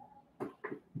right.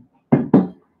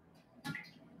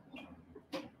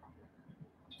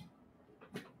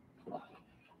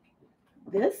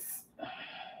 This.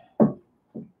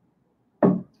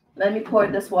 Let me pour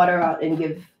this water out and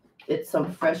give it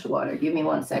some fresh water. Give me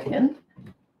 1 second.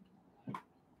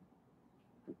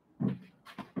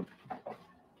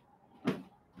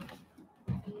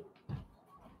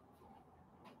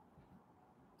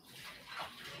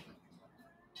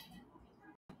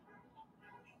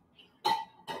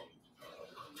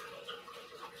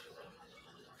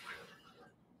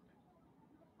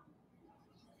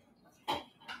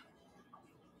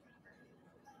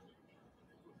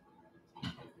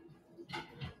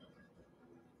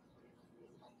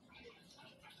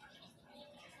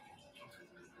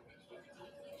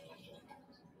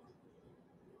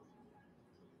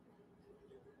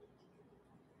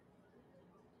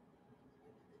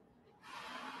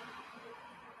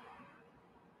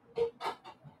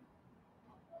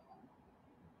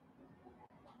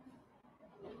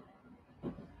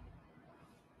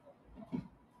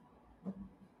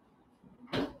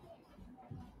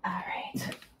 All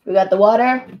right. We got the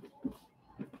water.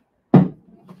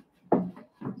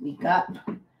 We got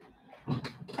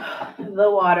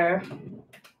the water.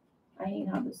 I hate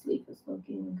how this leaf is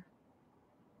looking.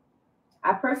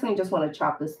 I personally just want to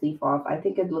chop this leaf off. I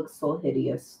think it looks so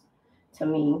hideous to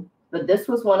me. But this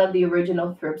was one of the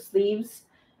original thrift leaves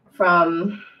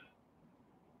from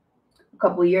a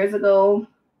couple years ago.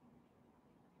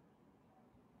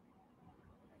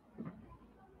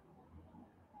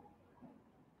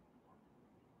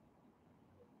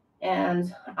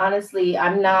 And honestly,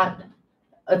 I'm not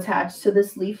attached to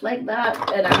this leaf like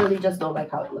that. And I really just don't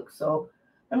like how it looks. So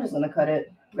I'm just going to cut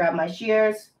it. Grab my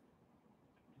shears.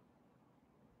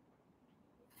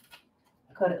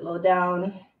 Cut it low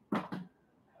down.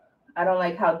 I don't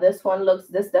like how this one looks.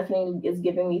 This definitely is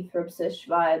giving me thripsish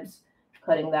vibes.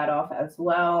 Cutting that off as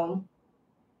well.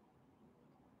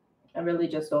 I really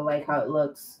just don't like how it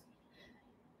looks.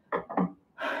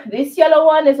 This yellow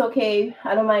one is okay.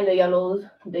 I don't mind the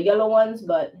yellow ones,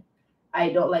 but I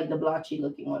don't like the blotchy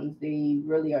looking ones. They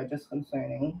really are just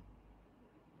concerning.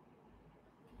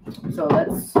 So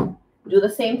let's do the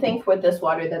same thing for this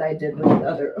water that I did with the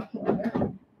other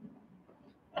water.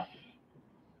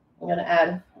 I'm gonna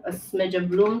add a smidge of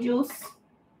bloom juice.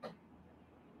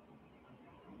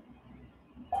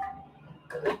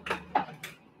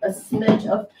 A smidge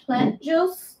of plant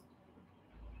juice.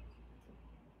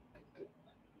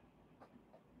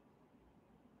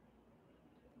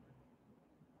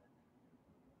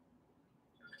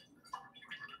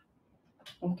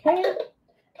 Okay,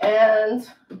 and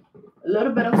a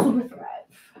little bit of Super Thrive.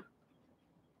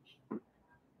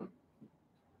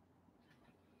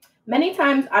 Many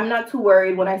times I'm not too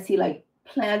worried when I see like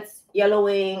plants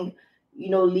yellowing,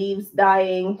 leaves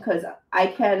dying, because I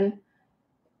can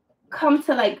come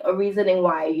to like a reasoning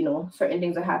why, certain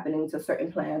things are happening to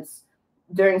certain plants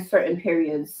during certain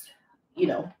periods,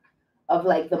 of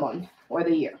like the month or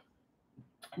the year.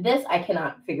 This I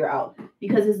cannot figure out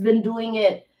because it's been doing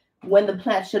it when the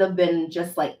plant should have been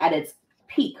just like at its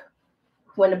peak,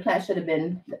 when the plant should have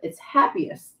been its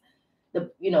happiest.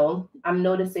 I'm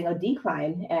noticing a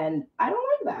decline, and I don't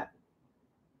like that.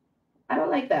 I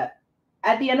don't like that.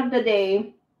 At the end of the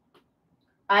day,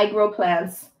 I grow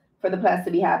plants for the plants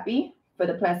to be happy, for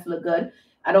the plants to look good.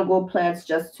 I don't grow plants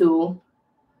just to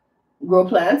grow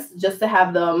plants, just to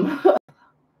have them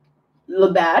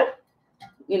look bad.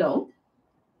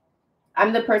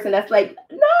 I'm the person that's like,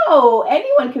 no,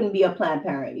 anyone can be a plant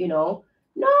parent,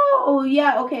 No,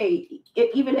 yeah, okay.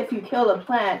 Even if you kill a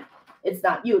plant, it's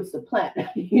not you, it's the plant.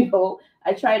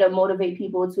 I try to motivate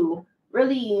people to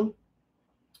really,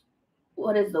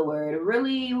 what is the word?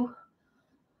 Really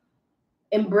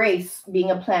embrace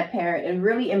being a plant parent and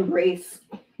really embrace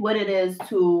what it is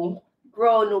to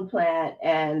grow a new plant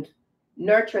and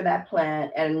nurture that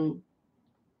plant and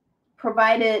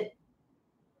provide it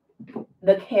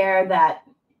the care that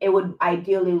it would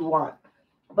ideally want.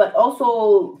 But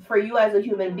also for you as a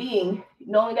human being,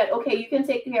 knowing that, okay, you can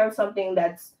take care of something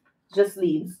that's just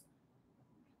leaves,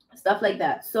 stuff like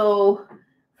that. So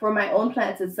for my own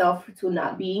plants itself to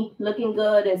not be looking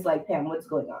good, it's like, Pam, what's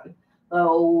going on?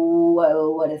 Oh,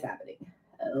 what is happening?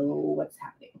 Oh, what's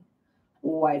happening?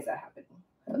 Why is that happening?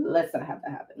 Let's not have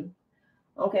that happen.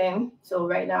 Okay, so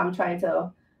right now I'm trying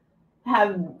to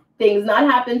have things not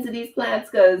happen to these plants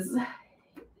because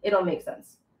it don't make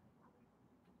sense.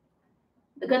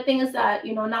 The good thing is that,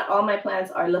 not all my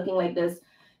plants are looking like this.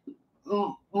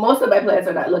 Most of my plants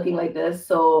are not looking like this.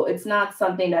 So it's not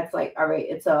something that's like, all right,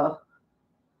 it's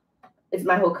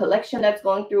my whole collection that's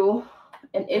going through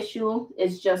an issue.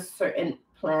 It's just certain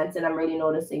plants, and I'm really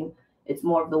noticing it's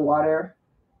more of the water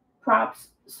props.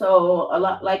 So a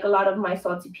lot of my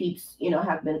salty peeps,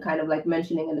 have been kind of like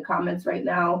mentioning in the comments right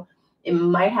now. It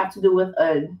might have to do with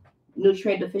a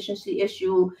nutrient deficiency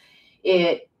issue.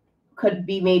 It could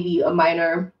be maybe a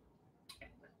minor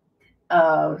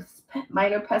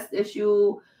pest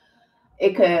issue.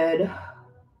 It could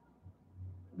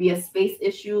be a space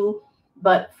issue.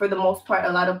 But for the most part,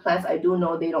 a lot of plants, I do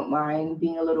know they don't mind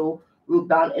being a little root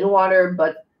bound in water.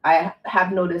 But I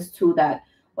have noticed too that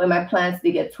when my plants,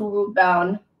 they get too root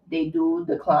bound, they do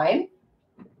decline.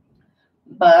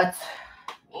 But,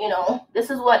 this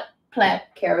is what plant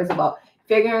care is about.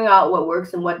 Figuring out what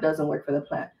works and what doesn't work for the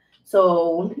plant.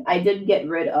 So I did get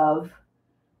rid of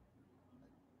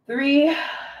 3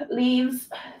 leaves.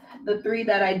 The 3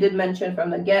 that I did mention from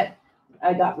the get,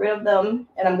 I got rid of them,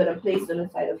 and I'm going to place them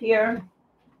inside of here,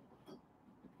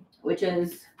 which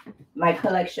is my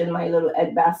collection, my little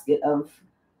egg basket of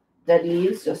dead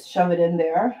leaves. Just shove it in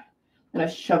there. I'm going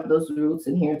to shove those roots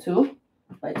in here too,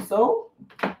 like so.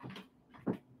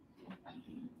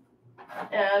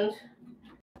 And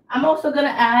I'm also going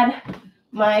to add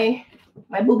my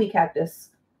booby cactus.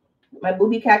 My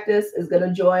booby cactus is going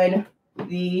to join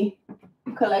the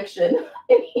collection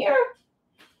in here,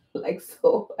 like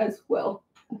so as well.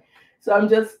 So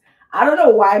I don't know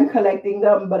why I'm collecting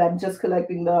them, but I'm just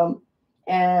collecting them.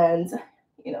 And,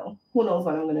 who knows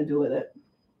what I'm going to do with it.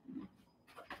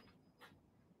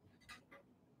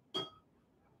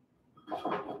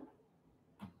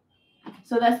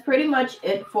 So that's pretty much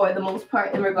it for the most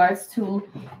part in regards to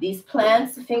these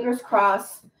plants. Fingers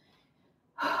crossed,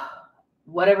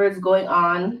 whatever is going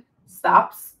on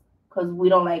stops, because we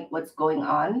don't like what's going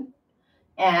on.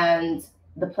 And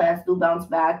the plants do bounce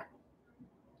back.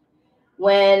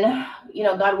 When,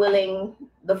 God willing,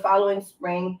 the following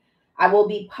spring, I will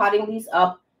be potting these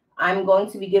up. I'm going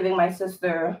to be giving my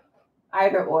sister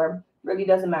either or, really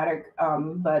doesn't matter.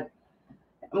 But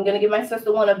I'm going to give my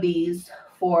sister one of these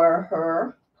for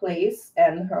her place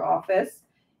and her office.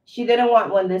 She didn't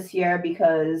want one this year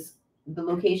because the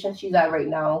location she's at right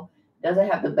now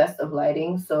doesn't have the best of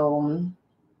lighting. So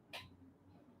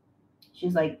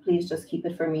she's like, please just keep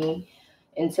it for me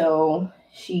until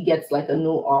she gets like a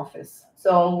new office.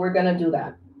 So we're going to do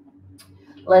that.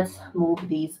 Let's move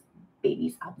these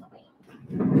babies out of the way.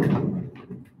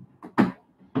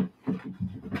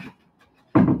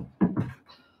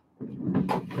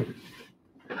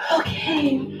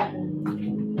 Okay.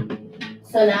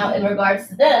 So now in regards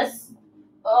to this,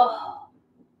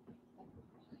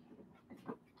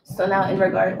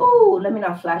 let me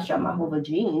not flash out my whole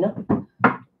vagina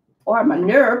or my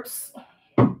nerves.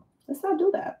 Let's not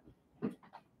do that.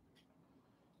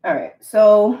 All right,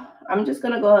 so I'm just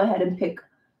gonna go ahead and pick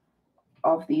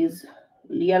off these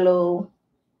yellow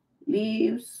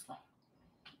leaves.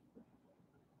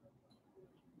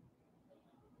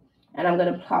 And I'm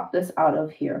gonna plop this out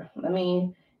of here. Let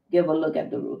me give a look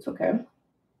at the roots, okay?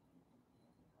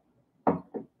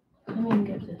 Let me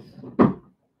get this.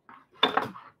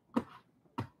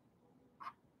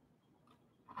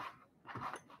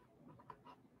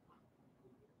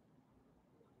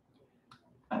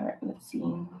 All right, let's see.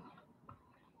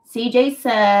 CJ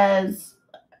says,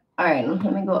 all right,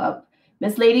 let me go up.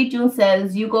 Miss Lady June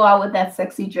says, you go out with that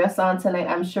sexy dress on tonight.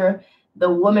 I'm sure the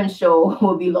women's show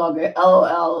will be longer.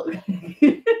 LOL.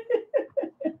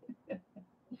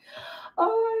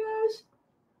 Oh my gosh.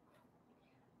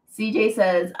 CJ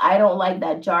says, I don't like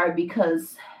that jar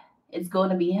because it's going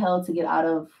to be hell to get out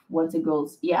of once it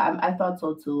grows. Yeah, I thought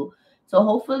so too. So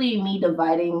hopefully me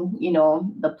dividing,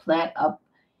 the plant up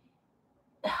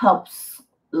helps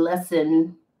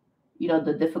lessen,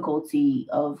 the difficulty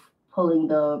of pulling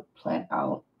the plant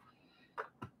out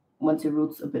once it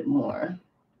roots a bit more.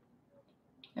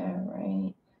 All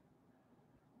right.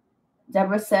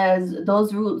 Deborah says,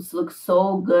 those roots look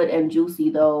so good and juicy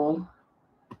though.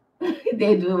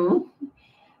 They do.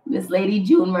 Miss Lady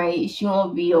June, right? She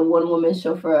won't be a one-woman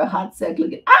show for a hot sec.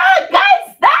 Look at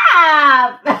guys,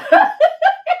 stop!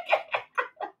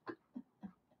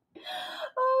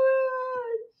 Oh my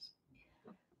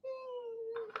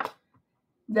gosh.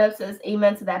 Deb says,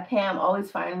 amen to that, Pam. Always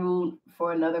find room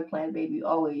for another plant, baby.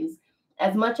 Always.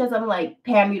 As much as I'm like,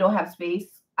 Pam, you don't have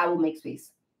space, I will make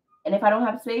space. And if I don't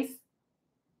have space,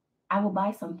 I will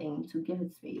buy something to give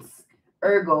it space.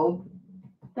 Ergo,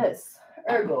 this.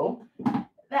 Ergo,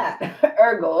 that.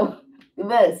 Ergo,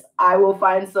 this. I will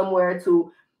find somewhere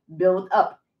to build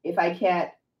up. If I can't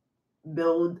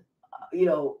build,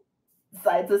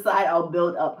 side to side, I'll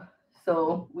build up.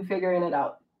 So we're figuring it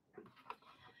out.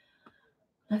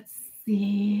 Let's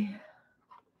see.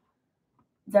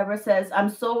 Deborah says, I'm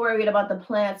so worried about the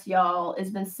plants, y'all. It's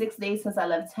been 6 days since I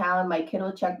left town. My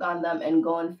kiddo checked on them and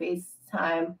go on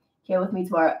FaceTime. Here with me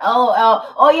tomorrow. LOL.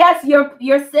 Oh yes,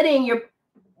 you're sitting, your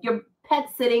pet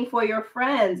sitting for your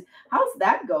friends. How's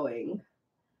that going?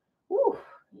 Ooh,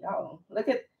 y'all. Look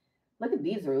at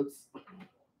these roots.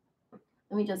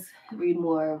 Let me just read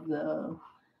more of the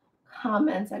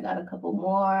comments. I got a couple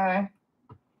more.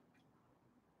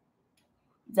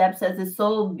 Deb says it's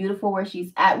so beautiful where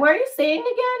she's at. Where are you staying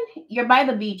again? You're by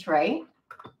the beach, right?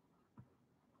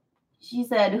 She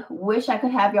said, wish I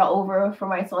could have y'all over for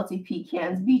my salty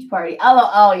pecans beach party.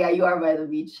 Oh, yeah, you are by the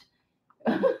beach.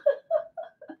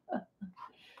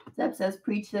 Deb says,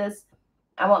 preach this.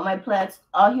 I want my plants.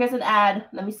 Oh, here's an ad.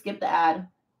 Let me skip the ad.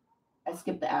 I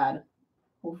skipped the ad.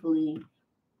 Hopefully,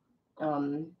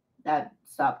 that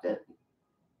stopped it.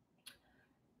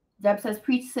 Deb says,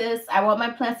 preach sis. I want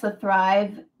my plants to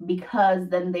thrive because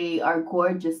then they are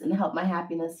gorgeous and help my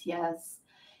happiness. Yes.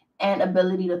 And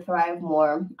ability to thrive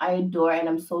more. I adore and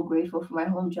I'm so grateful for my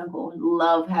home jungle.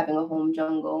 Love having a home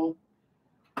jungle.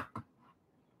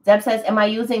 Deb says, am I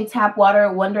using tap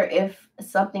water? Wonder if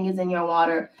something is in your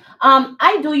water.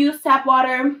 I do use tap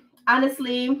water.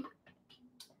 Honestly,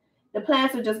 the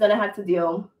plants are just going to have to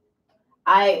deal.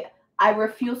 I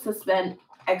refuse to spend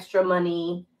extra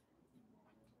money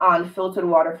on filtered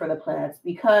water for the plants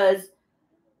because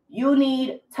you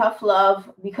need tough love,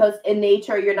 because in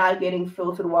nature, you're not getting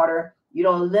filtered water. You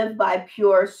don't live by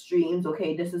pure streams,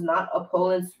 okay? This is not a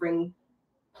Poland Spring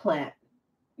plant,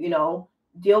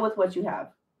 deal with what you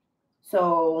have.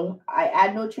 So I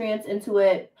add nutrients into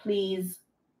it. Please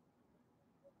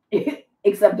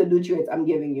accept the nutrients I'm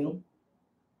giving you.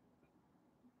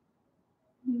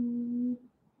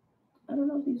 I don't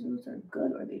know if these roots are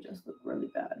good or they just look really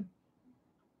bad.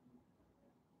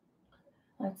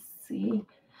 Let's see.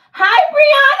 Hi,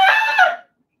 Brianna!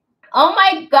 Oh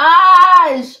my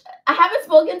gosh! I haven't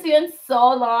spoken to you in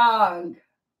so long.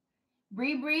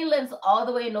 Bree lives all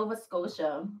the way in Nova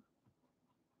Scotia.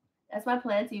 That's my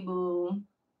planty boo.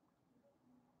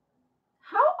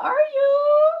 How are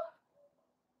you?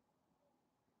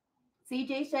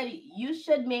 CJ said you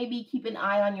should maybe keep an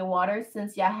eye on your water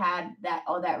since you had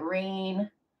all that rain.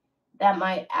 That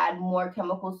might add more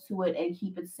chemicals to it and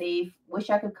keep it safe. Wish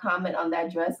I could comment on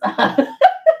that dress.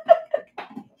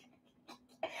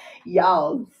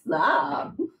 Y'all,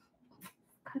 stop.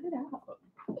 Cut it out.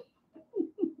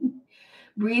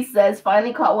 Bree says,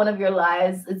 finally caught one of your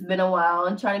lies. It's been a while.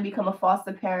 I'm trying to become a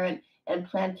foster parent and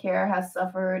plant care has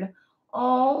suffered.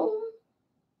 Oh,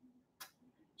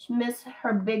 she missed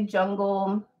her big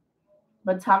jungle.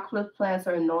 But chocolate plants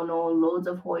are no. Loads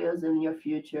of Hoyas in your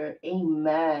future.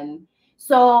 Amen.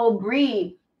 So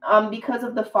Bree, because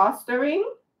of the fostering,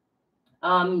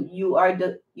 you are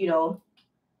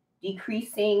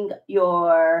decreasing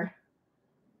your,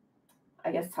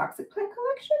 I guess, toxic plant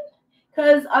collection.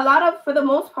 Because for the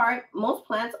most part, most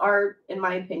plants are, in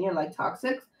my opinion, like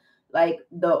toxics. Like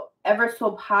the ever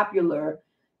so popular,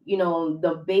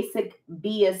 the basic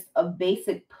biggest of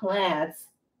basic plants,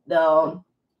 the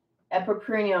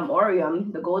Epiprinium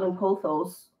aureum, the golden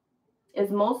pothos, is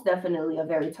most definitely a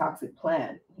very toxic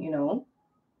plant,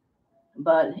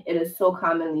 but it is so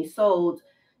commonly sold.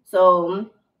 So,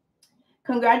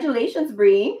 congratulations,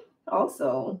 Bree.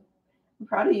 Also, I'm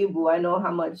proud of you, boo. I know how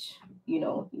much,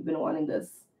 you've been wanting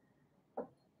this.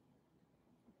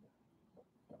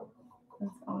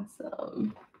 That's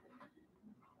awesome.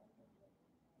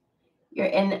 You're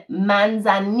in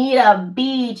Manzanita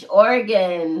Beach,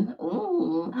 Oregon.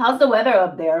 Ooh. How's the weather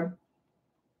up there?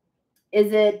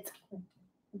 Is it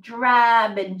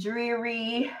drab and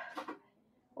dreary,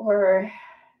 or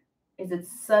is it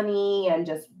sunny and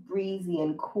just breezy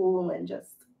and cool and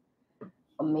just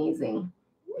amazing?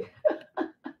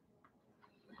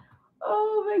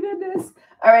 Oh my goodness.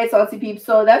 All right, salty peeps.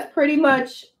 So that's pretty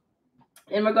much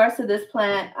in regards to this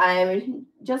plant. I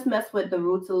just messed with the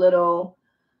roots a little,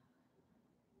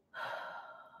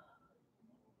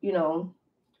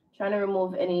 trying to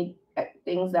remove any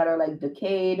things that are like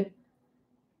decayed.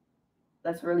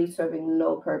 That's really serving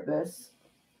no purpose,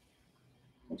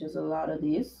 which is a lot of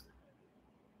these.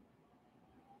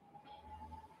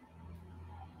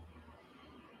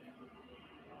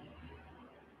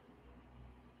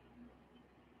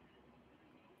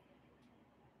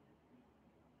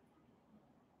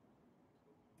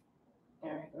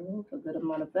 All right, remove a good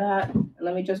amount of that. And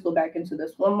let me just go back into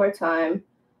this one more time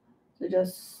to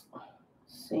just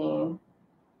see. I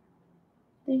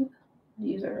think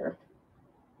these are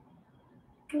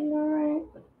all right.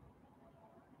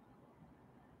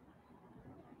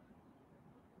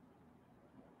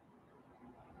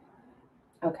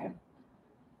 Okay.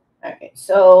 All right.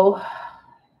 So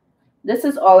this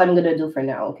is all I'm going to do for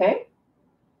now, okay?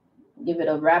 Give it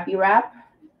a wrappy wrap.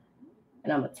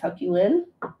 And I'm going to tuck you in.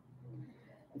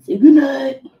 And say good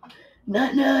night.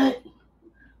 Night.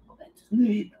 Go back to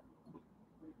sleep.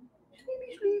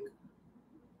 Sleep.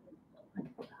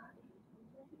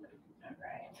 All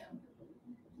right.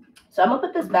 So I'm going to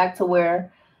put this back to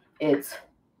where it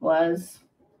was.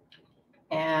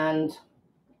 And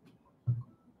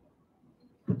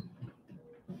you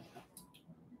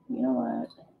know what?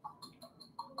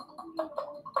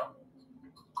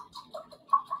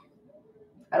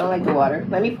 I don't like the water.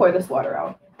 Let me pour this water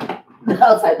out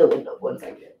outside the window. 1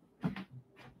 second.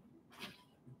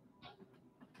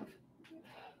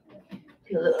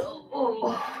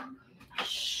 Oh.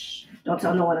 Shh. Don't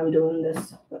tell no one I'm doing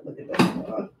this. But look at this. Hold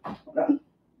on. Come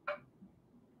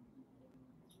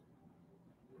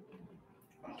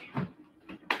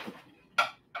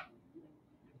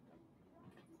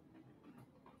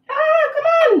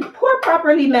on. Pour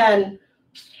properly, man.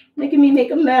 Making me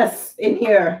make a mess in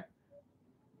here.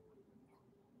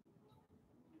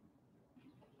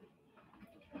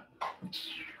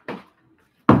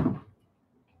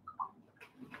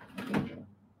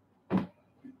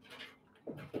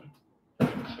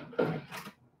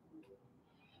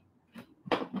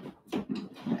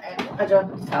 I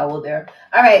dropped the towel there.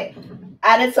 All right.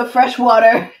 Added some fresh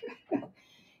water.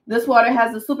 This water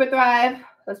has the Super Thrive.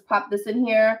 Let's pop this in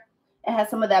here. It has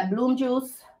some of that bloom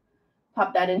juice.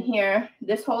 Pop that in here.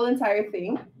 This whole entire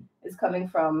thing is coming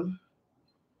from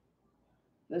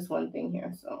this one thing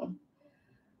here. So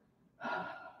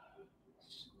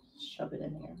shove it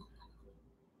in here.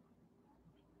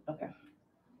 Okay.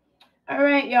 All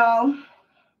right, y'all.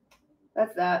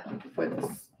 That's that for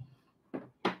this.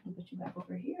 I'll put you back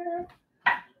over here.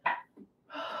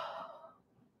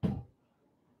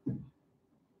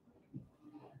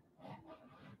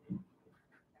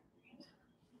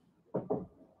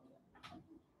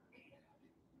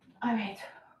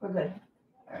 we're good.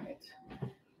 All right.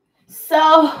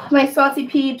 So my salty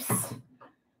peeps,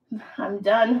 I'm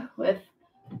done with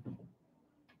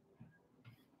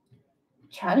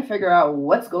trying to figure out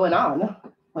what's going on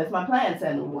with my plants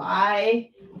and why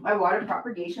my water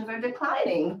propagations are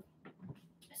declining.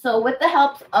 So with the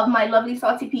help of my lovely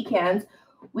salty pecans,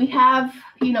 we have,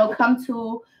 come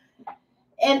to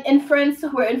an inference.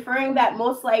 We're inferring that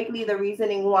most likely the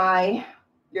reasoning why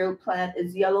your plant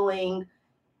is yellowing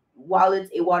while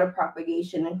it's a water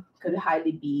propagation could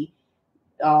highly be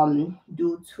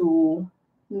due to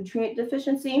nutrient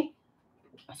deficiency.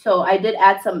 So I did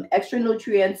add some extra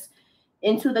nutrients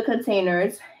into the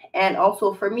containers. And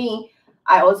also for me,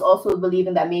 I was also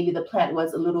believing that maybe the plant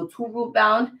was a little too root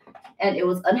bound and it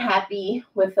was unhappy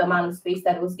with the amount of space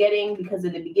that it was getting, because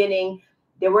in the beginning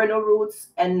there were no roots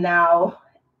and now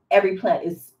every plant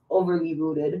is overly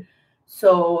rooted.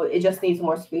 So it just needs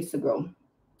more space to grow.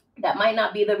 That might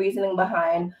not be the reasoning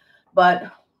behind,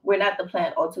 but we're not the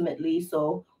plant ultimately.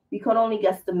 So we can only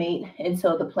guesstimate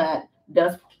until the plant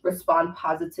does respond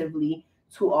positively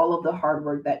to all of the hard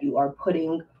work that you are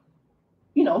putting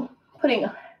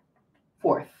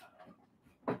forth.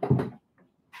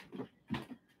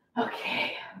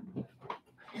 Okay.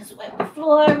 Just wipe the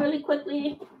floor really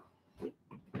quickly.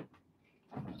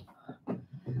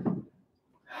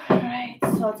 All right,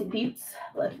 salty peeps,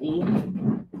 let me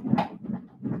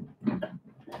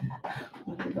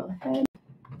go ahead.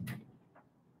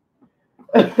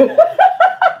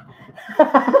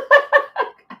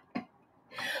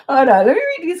 Hold on, let me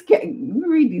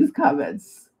read these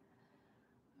comments.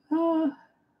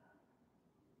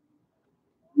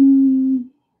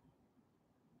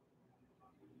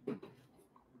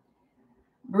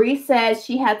 Bree says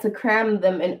she had to cram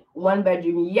them in one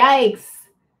bedroom. Yikes!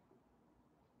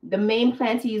 The main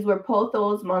planties were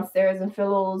pothos, monsteras, and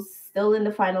phyllos, still in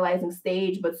the finalizing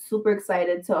stage, but super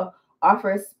excited to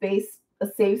offer a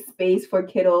safe space for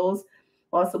kiddos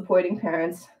while supporting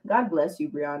parents. God bless you,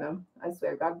 Brianna. I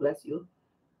swear, God bless you.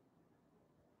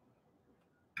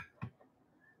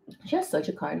 She has such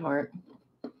a kind heart.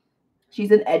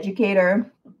 She's an educator.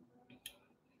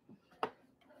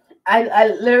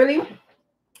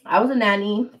 I was a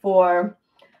nanny for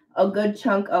a good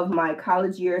chunk of my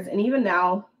college years, and even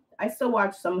now I still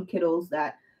watch some kiddos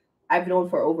that I've known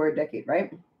for over a decade,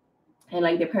 right? And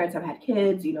like their parents have had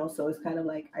kids, so it's kind of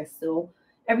like I still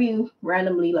every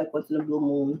randomly, like once in a blue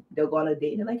moon, they'll go on a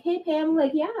date and they're like, "Hey Pam," I'm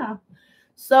like, yeah.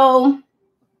 So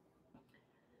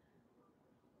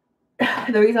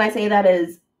the reason I say that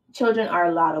is children are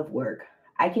a lot of work.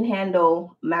 I can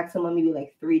handle maximum maybe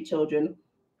like 3 children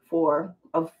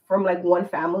from like one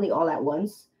family all at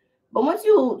once. But once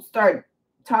you start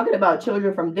talking about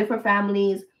children from different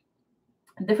families,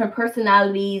 different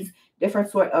personalities, different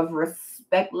sort of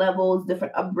respect levels,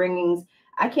 different upbringings,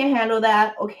 I can't handle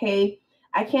that. Okay.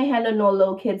 I can't handle no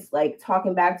little kids like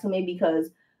talking back to me because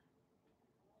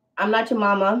I'm not your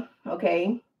mama.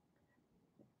 Okay.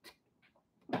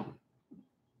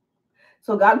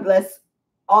 So God bless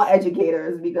all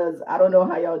educators, because I don't know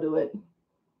how y'all do it.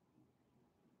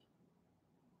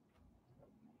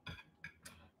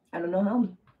 I don't know how,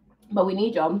 but we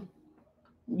need y'all.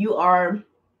 You are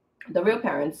the real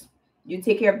parents. You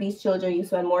take care of these children. You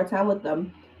spend more time with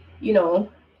them.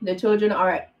 The children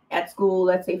are at school,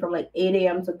 let's say from like 8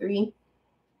 a.m. to 3.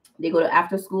 They go to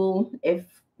after school if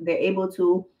they're able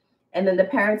to. And then the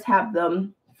parents have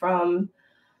them from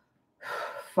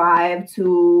 5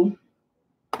 to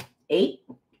 8.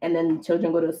 And then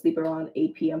children go to sleep around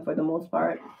 8 p.m. for the most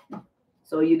part.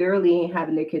 So you're literally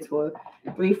having their kids for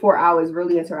 3-4 hours,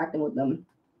 really interacting with them,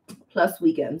 plus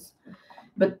weekends.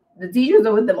 But the teachers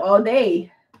are with them all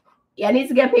day. I need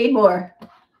to get paid more.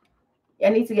 I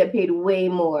need to get paid way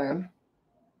more.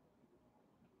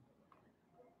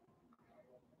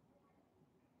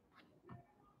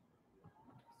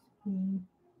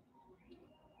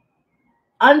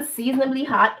 Unseasonably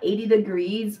hot, 80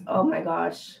 degrees. Oh my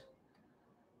gosh.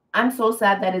 I'm so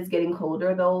sad that it's getting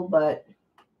colder though, but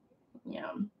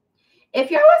yeah. If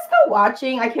y'all are still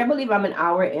watching, I can't believe I'm an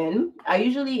hour in. I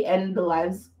usually end the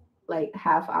lives like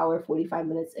half hour, 45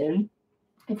 minutes in.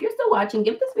 If you're still watching,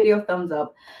 give this video a thumbs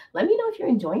up. Let me know if you're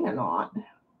enjoying or not.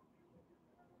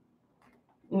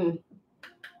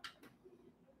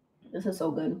 This is so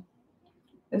good.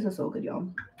 This is so good, y'all.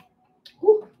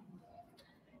 Whew.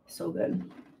 So good.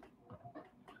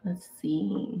 Let's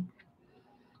see.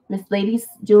 Miss Lady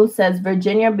June says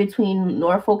Virginia between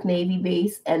Norfolk Navy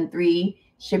Base and 3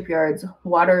 shipyards.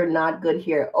 Water not good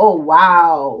here. Oh,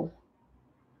 wow.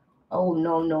 Oh,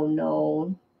 no, no,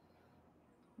 no.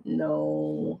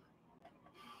 No.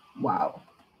 Wow.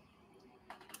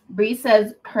 Bree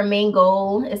says her main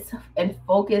goal is and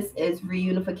focus is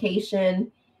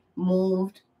reunification.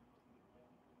 Moved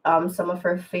some of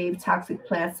her fave toxic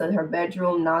plants to her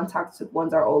bedroom. Non-toxic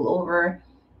ones are all over.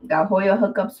 Got Hoya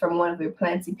hookups from one of your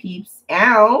planty peeps.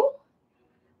 Ow!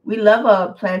 We love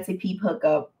a planty peep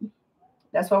hookup.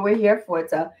 That's what we're here for,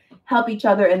 to help each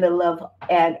other in the love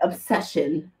and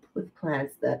obsession with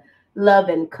plants, the love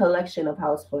and collection of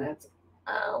house plants.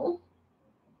 Oh,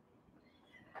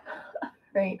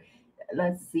 right.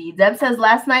 Let's see. Deb says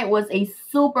last night was a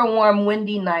super warm,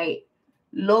 windy night.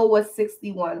 Low was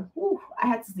 61. Whew, I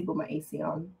had to sleep with my AC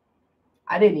on.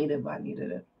 I didn't need it, but I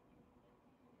needed it.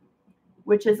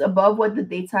 Which is above what the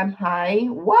daytime high.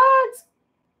 What?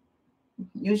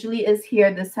 Usually is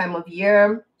here this time of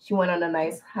year. She went on a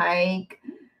nice hike,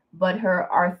 but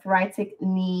her arthritic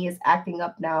knee is acting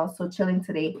up now. So chilling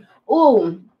today.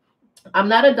 Oh, I'm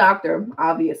not a doctor,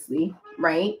 obviously,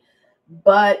 right?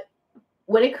 But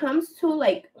when it comes to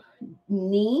like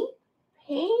knee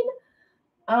pain,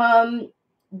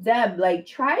 Deb, like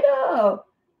try to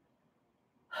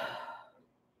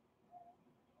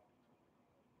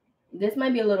this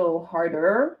might be a little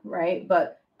harder, right?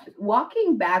 But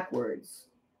walking backwards,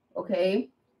 okay?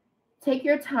 Take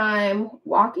your time.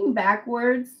 Walking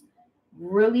backwards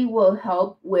really will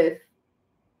help with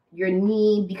your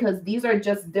knee because these are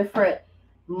just different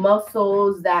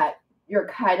muscles that you're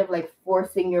kind of like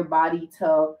forcing your body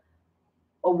to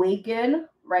awaken,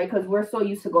 right? Because we're so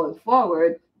used to going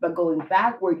forward, but going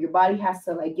backward, your body has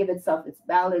to like give itself its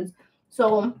balance.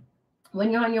 So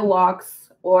when you're on your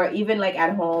walks or even like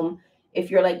at home, if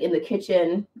you're like in the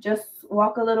kitchen, just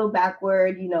walk a little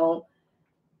backward,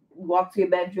 walk to your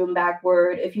bedroom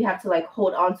backward. If you have to like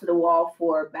hold onto the wall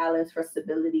for balance, for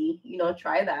stability,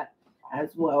 try that as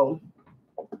well.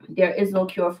 There is no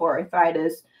cure for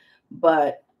arthritis,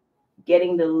 but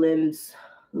getting the limbs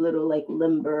a little like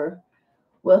limber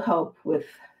will help with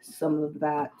some of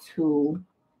that too.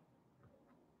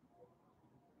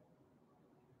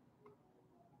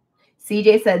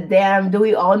 CJ said, damn, do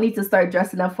we all need to start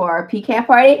dressing up for our pecan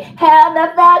party? Hell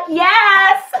the fuck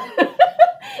yes!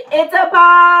 It's a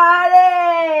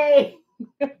party!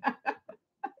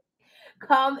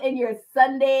 Come in your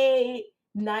Sunday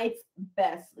night's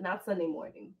best. Not Sunday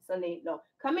morning. Sunday, no.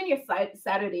 Come in your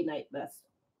Saturday night best.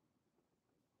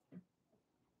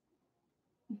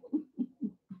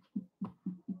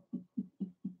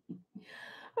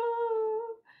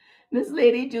 Miss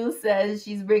Lady Juice says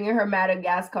she's bringing her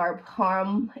Madagascar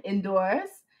palm indoors.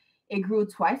 It grew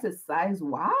twice its size.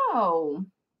 Wow.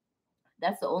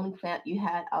 That's the only plant you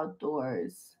had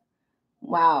outdoors.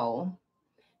 Wow.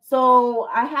 So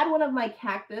I had one of my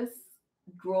cactus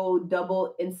grow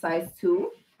double in size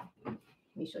too. Let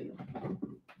me show you.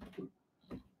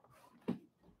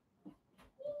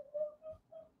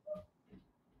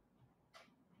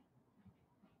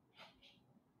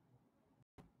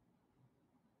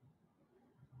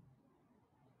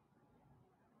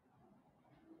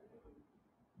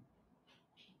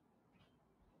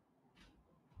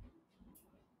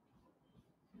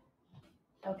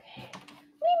 Okay.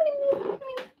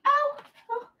 Ow.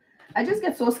 Oh. I just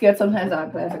get so scared sometimes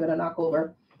that plants are gonna knock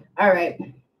over. All right.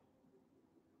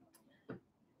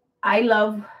 I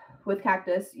love with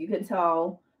cactus, you can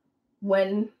tell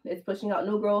when it's pushing out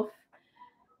new growth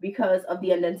because of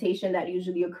the indentation that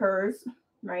usually occurs,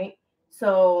 right?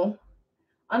 So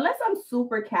unless I'm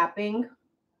super capping,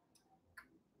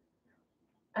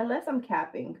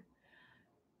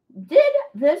 did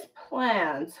this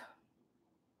plant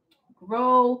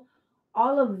grow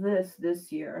all of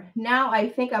this year? Now I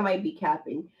think I might be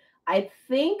capping. I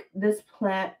think this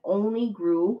plant only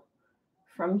grew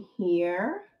from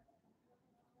here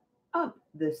up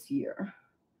this year.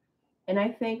 And I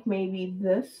think maybe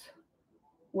this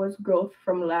was growth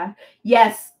from last.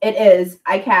 Yes, it is.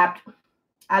 I capped.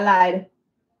 I lied.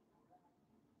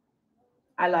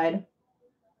 I lied.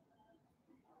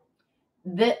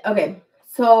 Okay.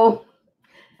 So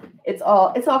it's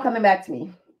all coming back to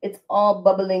me. It's all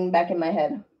bubbling back in my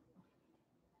head.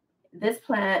 This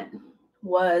plant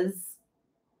was,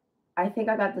 I think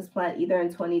I got this plant either in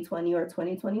 2020 or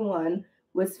 2021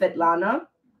 with Svetlana.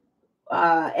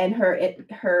 And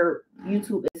her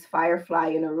YouTube is Firefly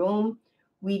in a Room.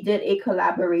 We did a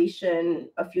collaboration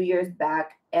a few years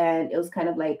back, and it was kind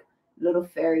of like little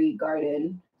fairy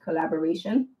garden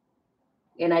collaboration.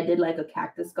 And I did like a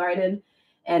cactus garden,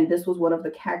 and this was one of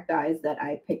the cacti that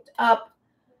I picked up.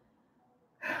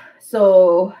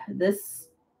 So this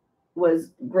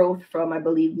was growth from, I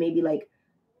believe, maybe like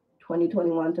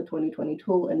 2021 to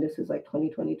 2022, and this is like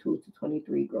 2022 to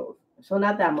 23 growth. So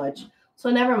not that much. So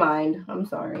never mind. I'm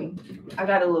sorry. I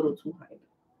got a little too hyped.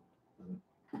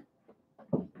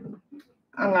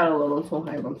 I got a little too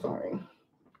hype. I'm sorry.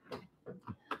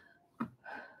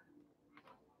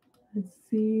 Let's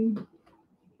see.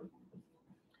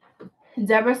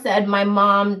 Deborah said, my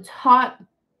mom taught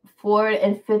 4th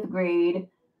and 5th grade.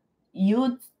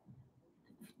 You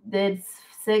did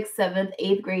 6th, 7th,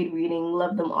 8th grade reading.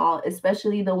 Love them all,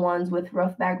 especially the ones with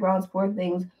rough backgrounds. Poor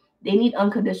things. They need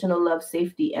unconditional love,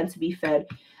 safety, and to be fed.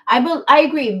 I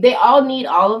agree. They all need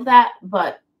all of that,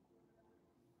 but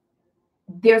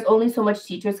there's only so much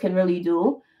teachers can really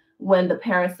do when the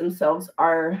parents themselves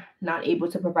are not able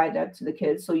to provide that to the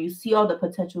kids. So you see all the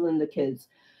potential in the kids,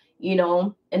 you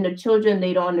know, and the children,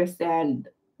 they don't understand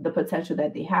the potential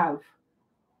that they have,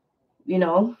 you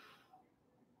know.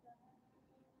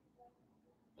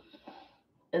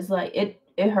 It's like it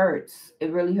hurts.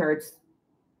 It really hurts.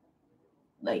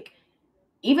 Like,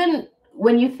 even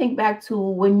when you think back to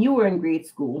when you were in grade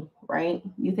school, right?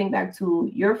 You think back to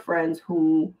your friends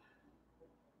who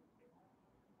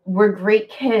were great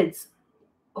kids,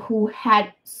 who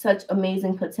had such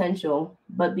amazing potential,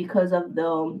 but because of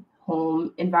the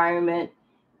home environment,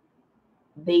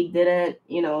 they didn't,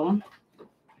 you know,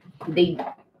 they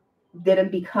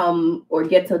didn't become or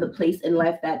get to the place in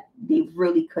life that they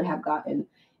really could have gotten.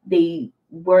 They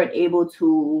weren't able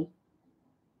to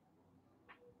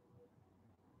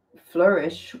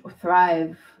flourish or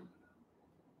thrive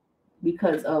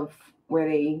because of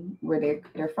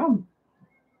they're from.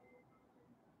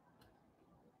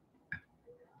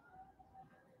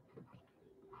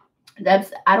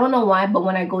 That's, I don't know why, but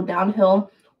when I go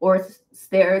downhill or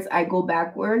stairs, I go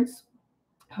backwards.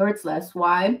 Hurts less.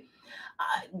 Why?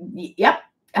 Yep.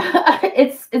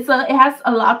 It has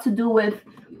a lot to do with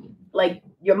like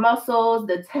your muscles,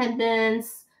 the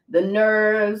tendons, the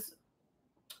nerves,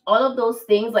 all of those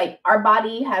things. Like our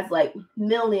body has like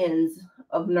millions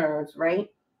of nerves, right?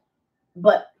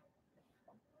 But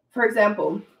for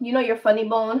example, you know your funny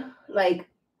bone, like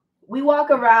we walk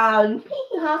around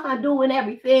doing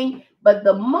everything, but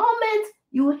the moment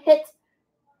you hit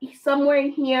somewhere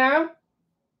here,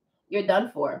 you're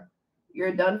done for.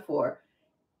 You're done for.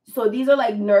 So these are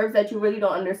like nerves that you really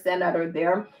don't understand that are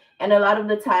there. And a lot of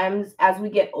the times as we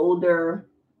get older,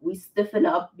 we stiffen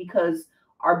up because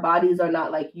our bodies are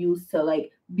not like used to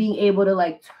like being able to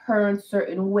like turn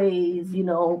certain ways, you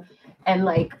know, and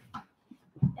like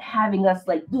having us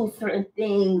like do certain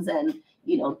things, and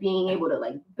you know, being able to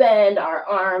like bend our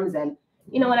arms, and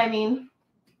you know what I mean,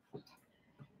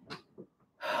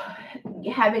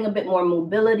 having a bit more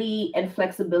mobility and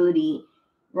flexibility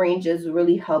ranges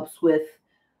really helps with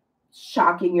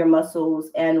shocking your muscles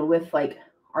and with like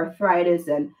arthritis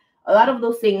and a lot of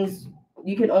those things.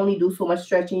 You can only do so much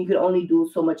stretching, you can only do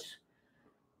so much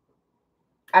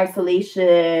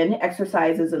isolation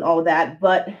exercises and all that,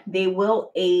 but they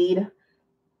will aid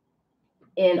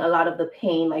in a lot of the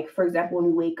pain. Like for example, when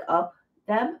you wake up,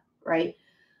 Deb, right,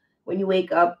 when you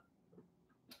wake up,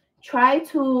 try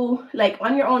to like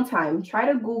on your own time, try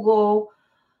to Google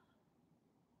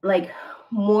like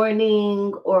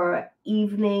morning or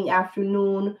evening,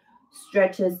 afternoon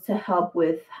stretches to help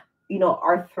with, you know,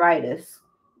 arthritis.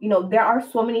 You know, there are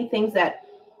so many things that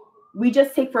we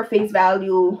just take for face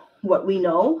value what we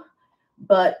know,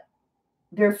 but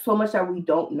there's so much that we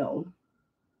don't know.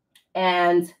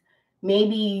 And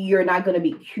maybe you're not going to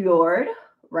be cured,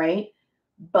 right?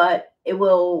 But it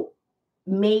will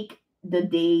make the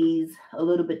days a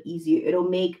little bit easier. It'll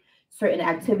make certain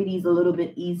activities a little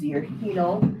bit easier, you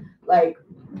know? Like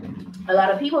a lot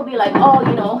of people be like, oh,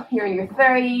 you know, you're in your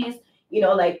 30s, you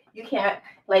know, like you can't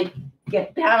like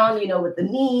get down, you know, with the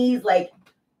knees, like,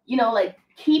 you know, like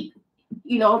keep,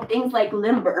 you know, things like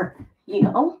limber, you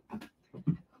know,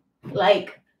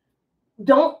 like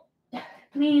don't,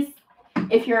 please,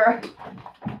 if you're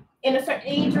in a certain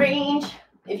age range,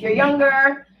 if you're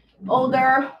younger,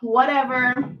 older,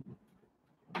 whatever,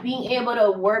 being able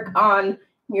to work on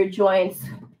your joints,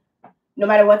 no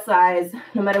matter what size,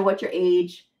 no matter what your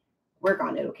age, work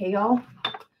on it, okay, y'all?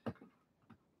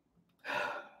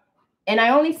 And I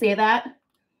only say that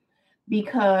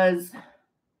because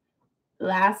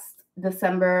last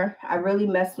December, I really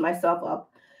messed myself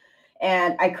up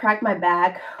and I cracked my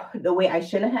back the way I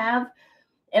shouldn't have.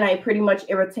 And I pretty much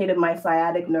irritated my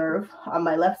sciatic nerve on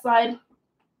my left side.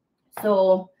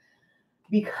 So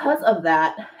because of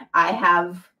that, I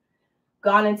have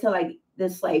gone into like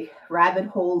this like rabbit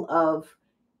hole of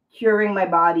curing my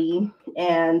body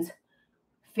and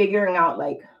figuring out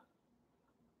like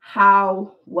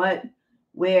how, what,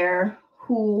 where,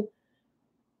 who,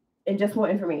 and just more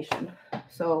information.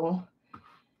 So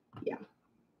yeah.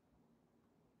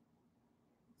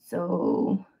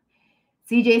 So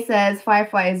CJ says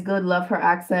Firefly is good. Love her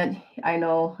accent. I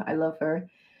know. I love her.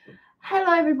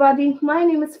 Hello, everybody. My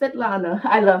name is Svetlana.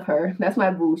 I love her. That's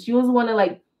my boo. She was one of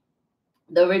like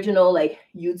the original like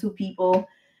YouTube people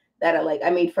that I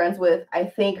made friends with. I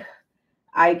think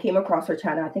I came across her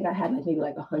channel. I think I had like maybe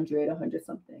like 100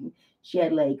 something. She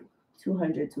had like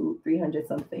 200 to 300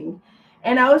 something.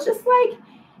 And I was just like,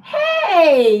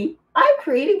 hey, I'm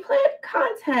creating plant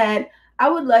content. I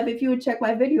would love if you would check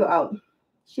my video out.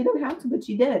 She didn't have to, but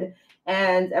she did.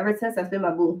 And ever since, that's been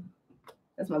my boo.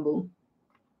 That's my boo.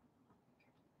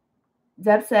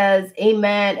 Deb says,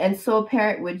 Amen. And so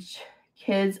apparent which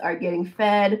kids are getting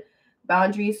fed,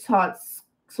 boundaries taught,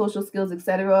 social skills,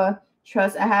 etc.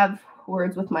 Trust, I have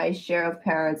words with my share of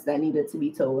parents that needed to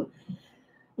be told.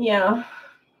 Yeah.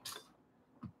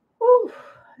 Whew.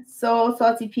 So,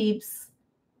 salty peeps,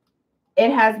 it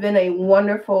has been a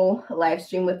wonderful live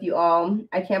stream with you all.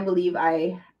 I can't believe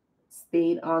I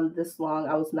stayed on this long.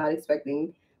 I was not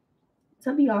expecting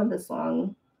to be on this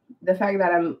long. The fact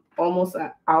that I'm almost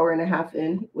an hour and a half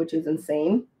in, which is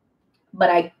insane. But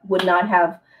I would not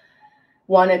have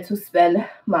wanted to spend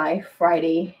my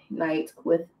Friday night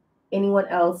with anyone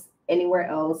else, anywhere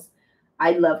else.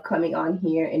 I love coming on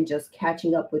here and just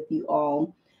catching up with you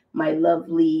all, my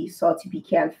lovely Salty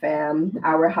Pecan fam,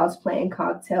 our HauzPlant and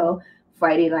Cocktail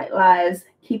Friday Night Lives.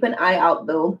 Keep an eye out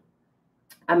though.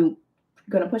 I'm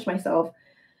going to push myself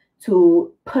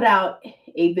to put out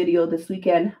a video this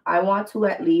weekend. I want to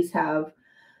at least have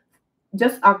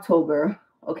just October,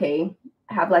 okay,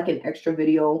 have like an extra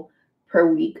video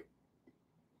per week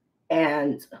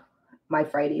and my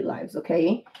Friday lives,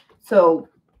 okay? So,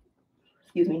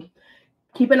 excuse me,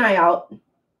 keep an eye out.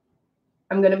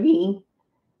 I'm going to be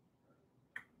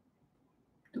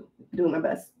doing my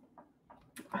best.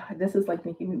 This is like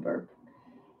making me burp.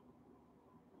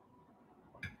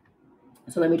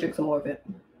 So let me drink some more of it.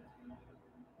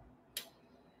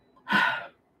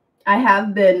 I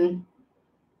have been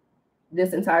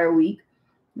this entire week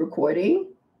recording.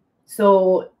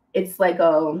 So it's like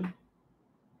a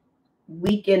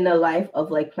week in the life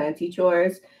of like planty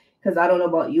chores. Because I don't know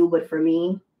about you, but for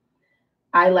me,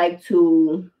 I like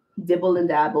to dibble and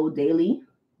dabble daily,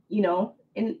 you know,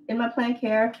 in my plant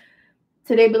care.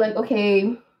 Today be like,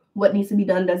 okay, what needs to be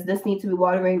done? Does this need to be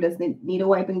watering? Does it need a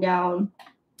wiping down?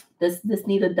 Does this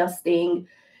need a dusting?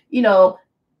 You know,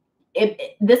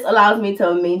 this allows me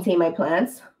to maintain my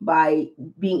plants by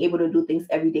being able to do things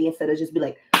every day instead of just be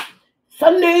like,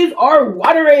 Sundays are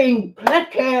watering,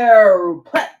 plant care,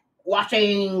 plant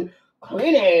washing,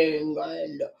 cleaning,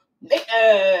 and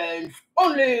maintenance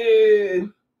only.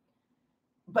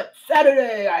 But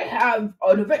Saturday I have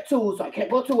an event too, so I can't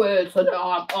go to it. So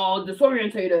now I'm all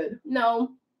disorientated.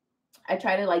 No, I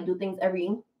try to like do things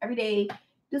every day,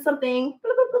 do something, bloop,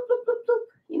 bloop, bloop, bloop, bloop, bloop,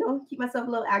 you know, keep myself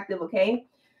a little active. Okay,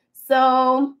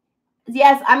 so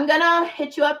yes, I'm gonna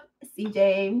hit you up,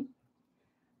 CJ.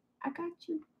 I got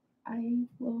you. I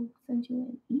will send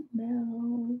you an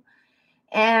email.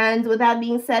 And with that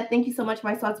being said, thank you so much,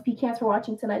 my salty pecans, for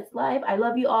watching tonight's live. I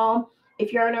love you all.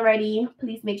 If you aren't already,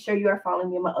 please make sure you are following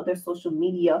me on my other social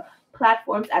media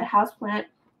platforms at HauzPlant,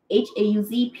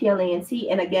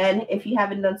 HauzPlant. And again, if you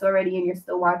haven't done so already and you're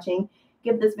still watching,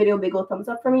 give this video a big old thumbs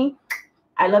up for me.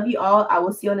 I love you all. I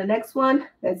will see you on the next one.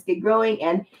 Let's get growing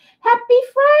and happy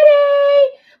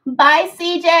Friday. Bye,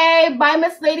 CJ. Bye,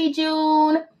 Miss Lady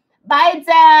June. Bye,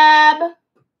 Deb.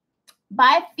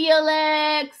 Bye,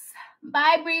 Felix.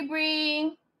 Bye, Bree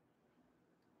Bree.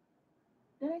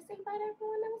 Did I say bye to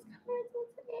everyone that was commenting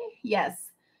today?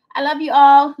 Yes. I love you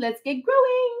all. Let's get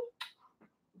growing.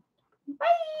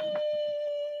 Bye.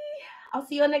 I'll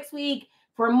see you next week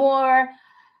for more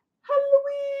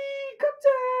Halloween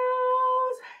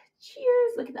cocktails.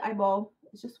 Cheers. Look at the eyeball.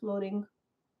 It's just floating.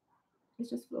 It's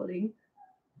just floating.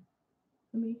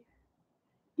 Let me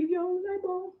give y'all an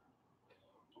eyeball.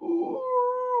 Ooh.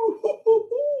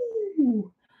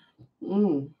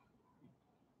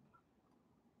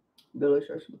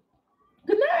 Delicious.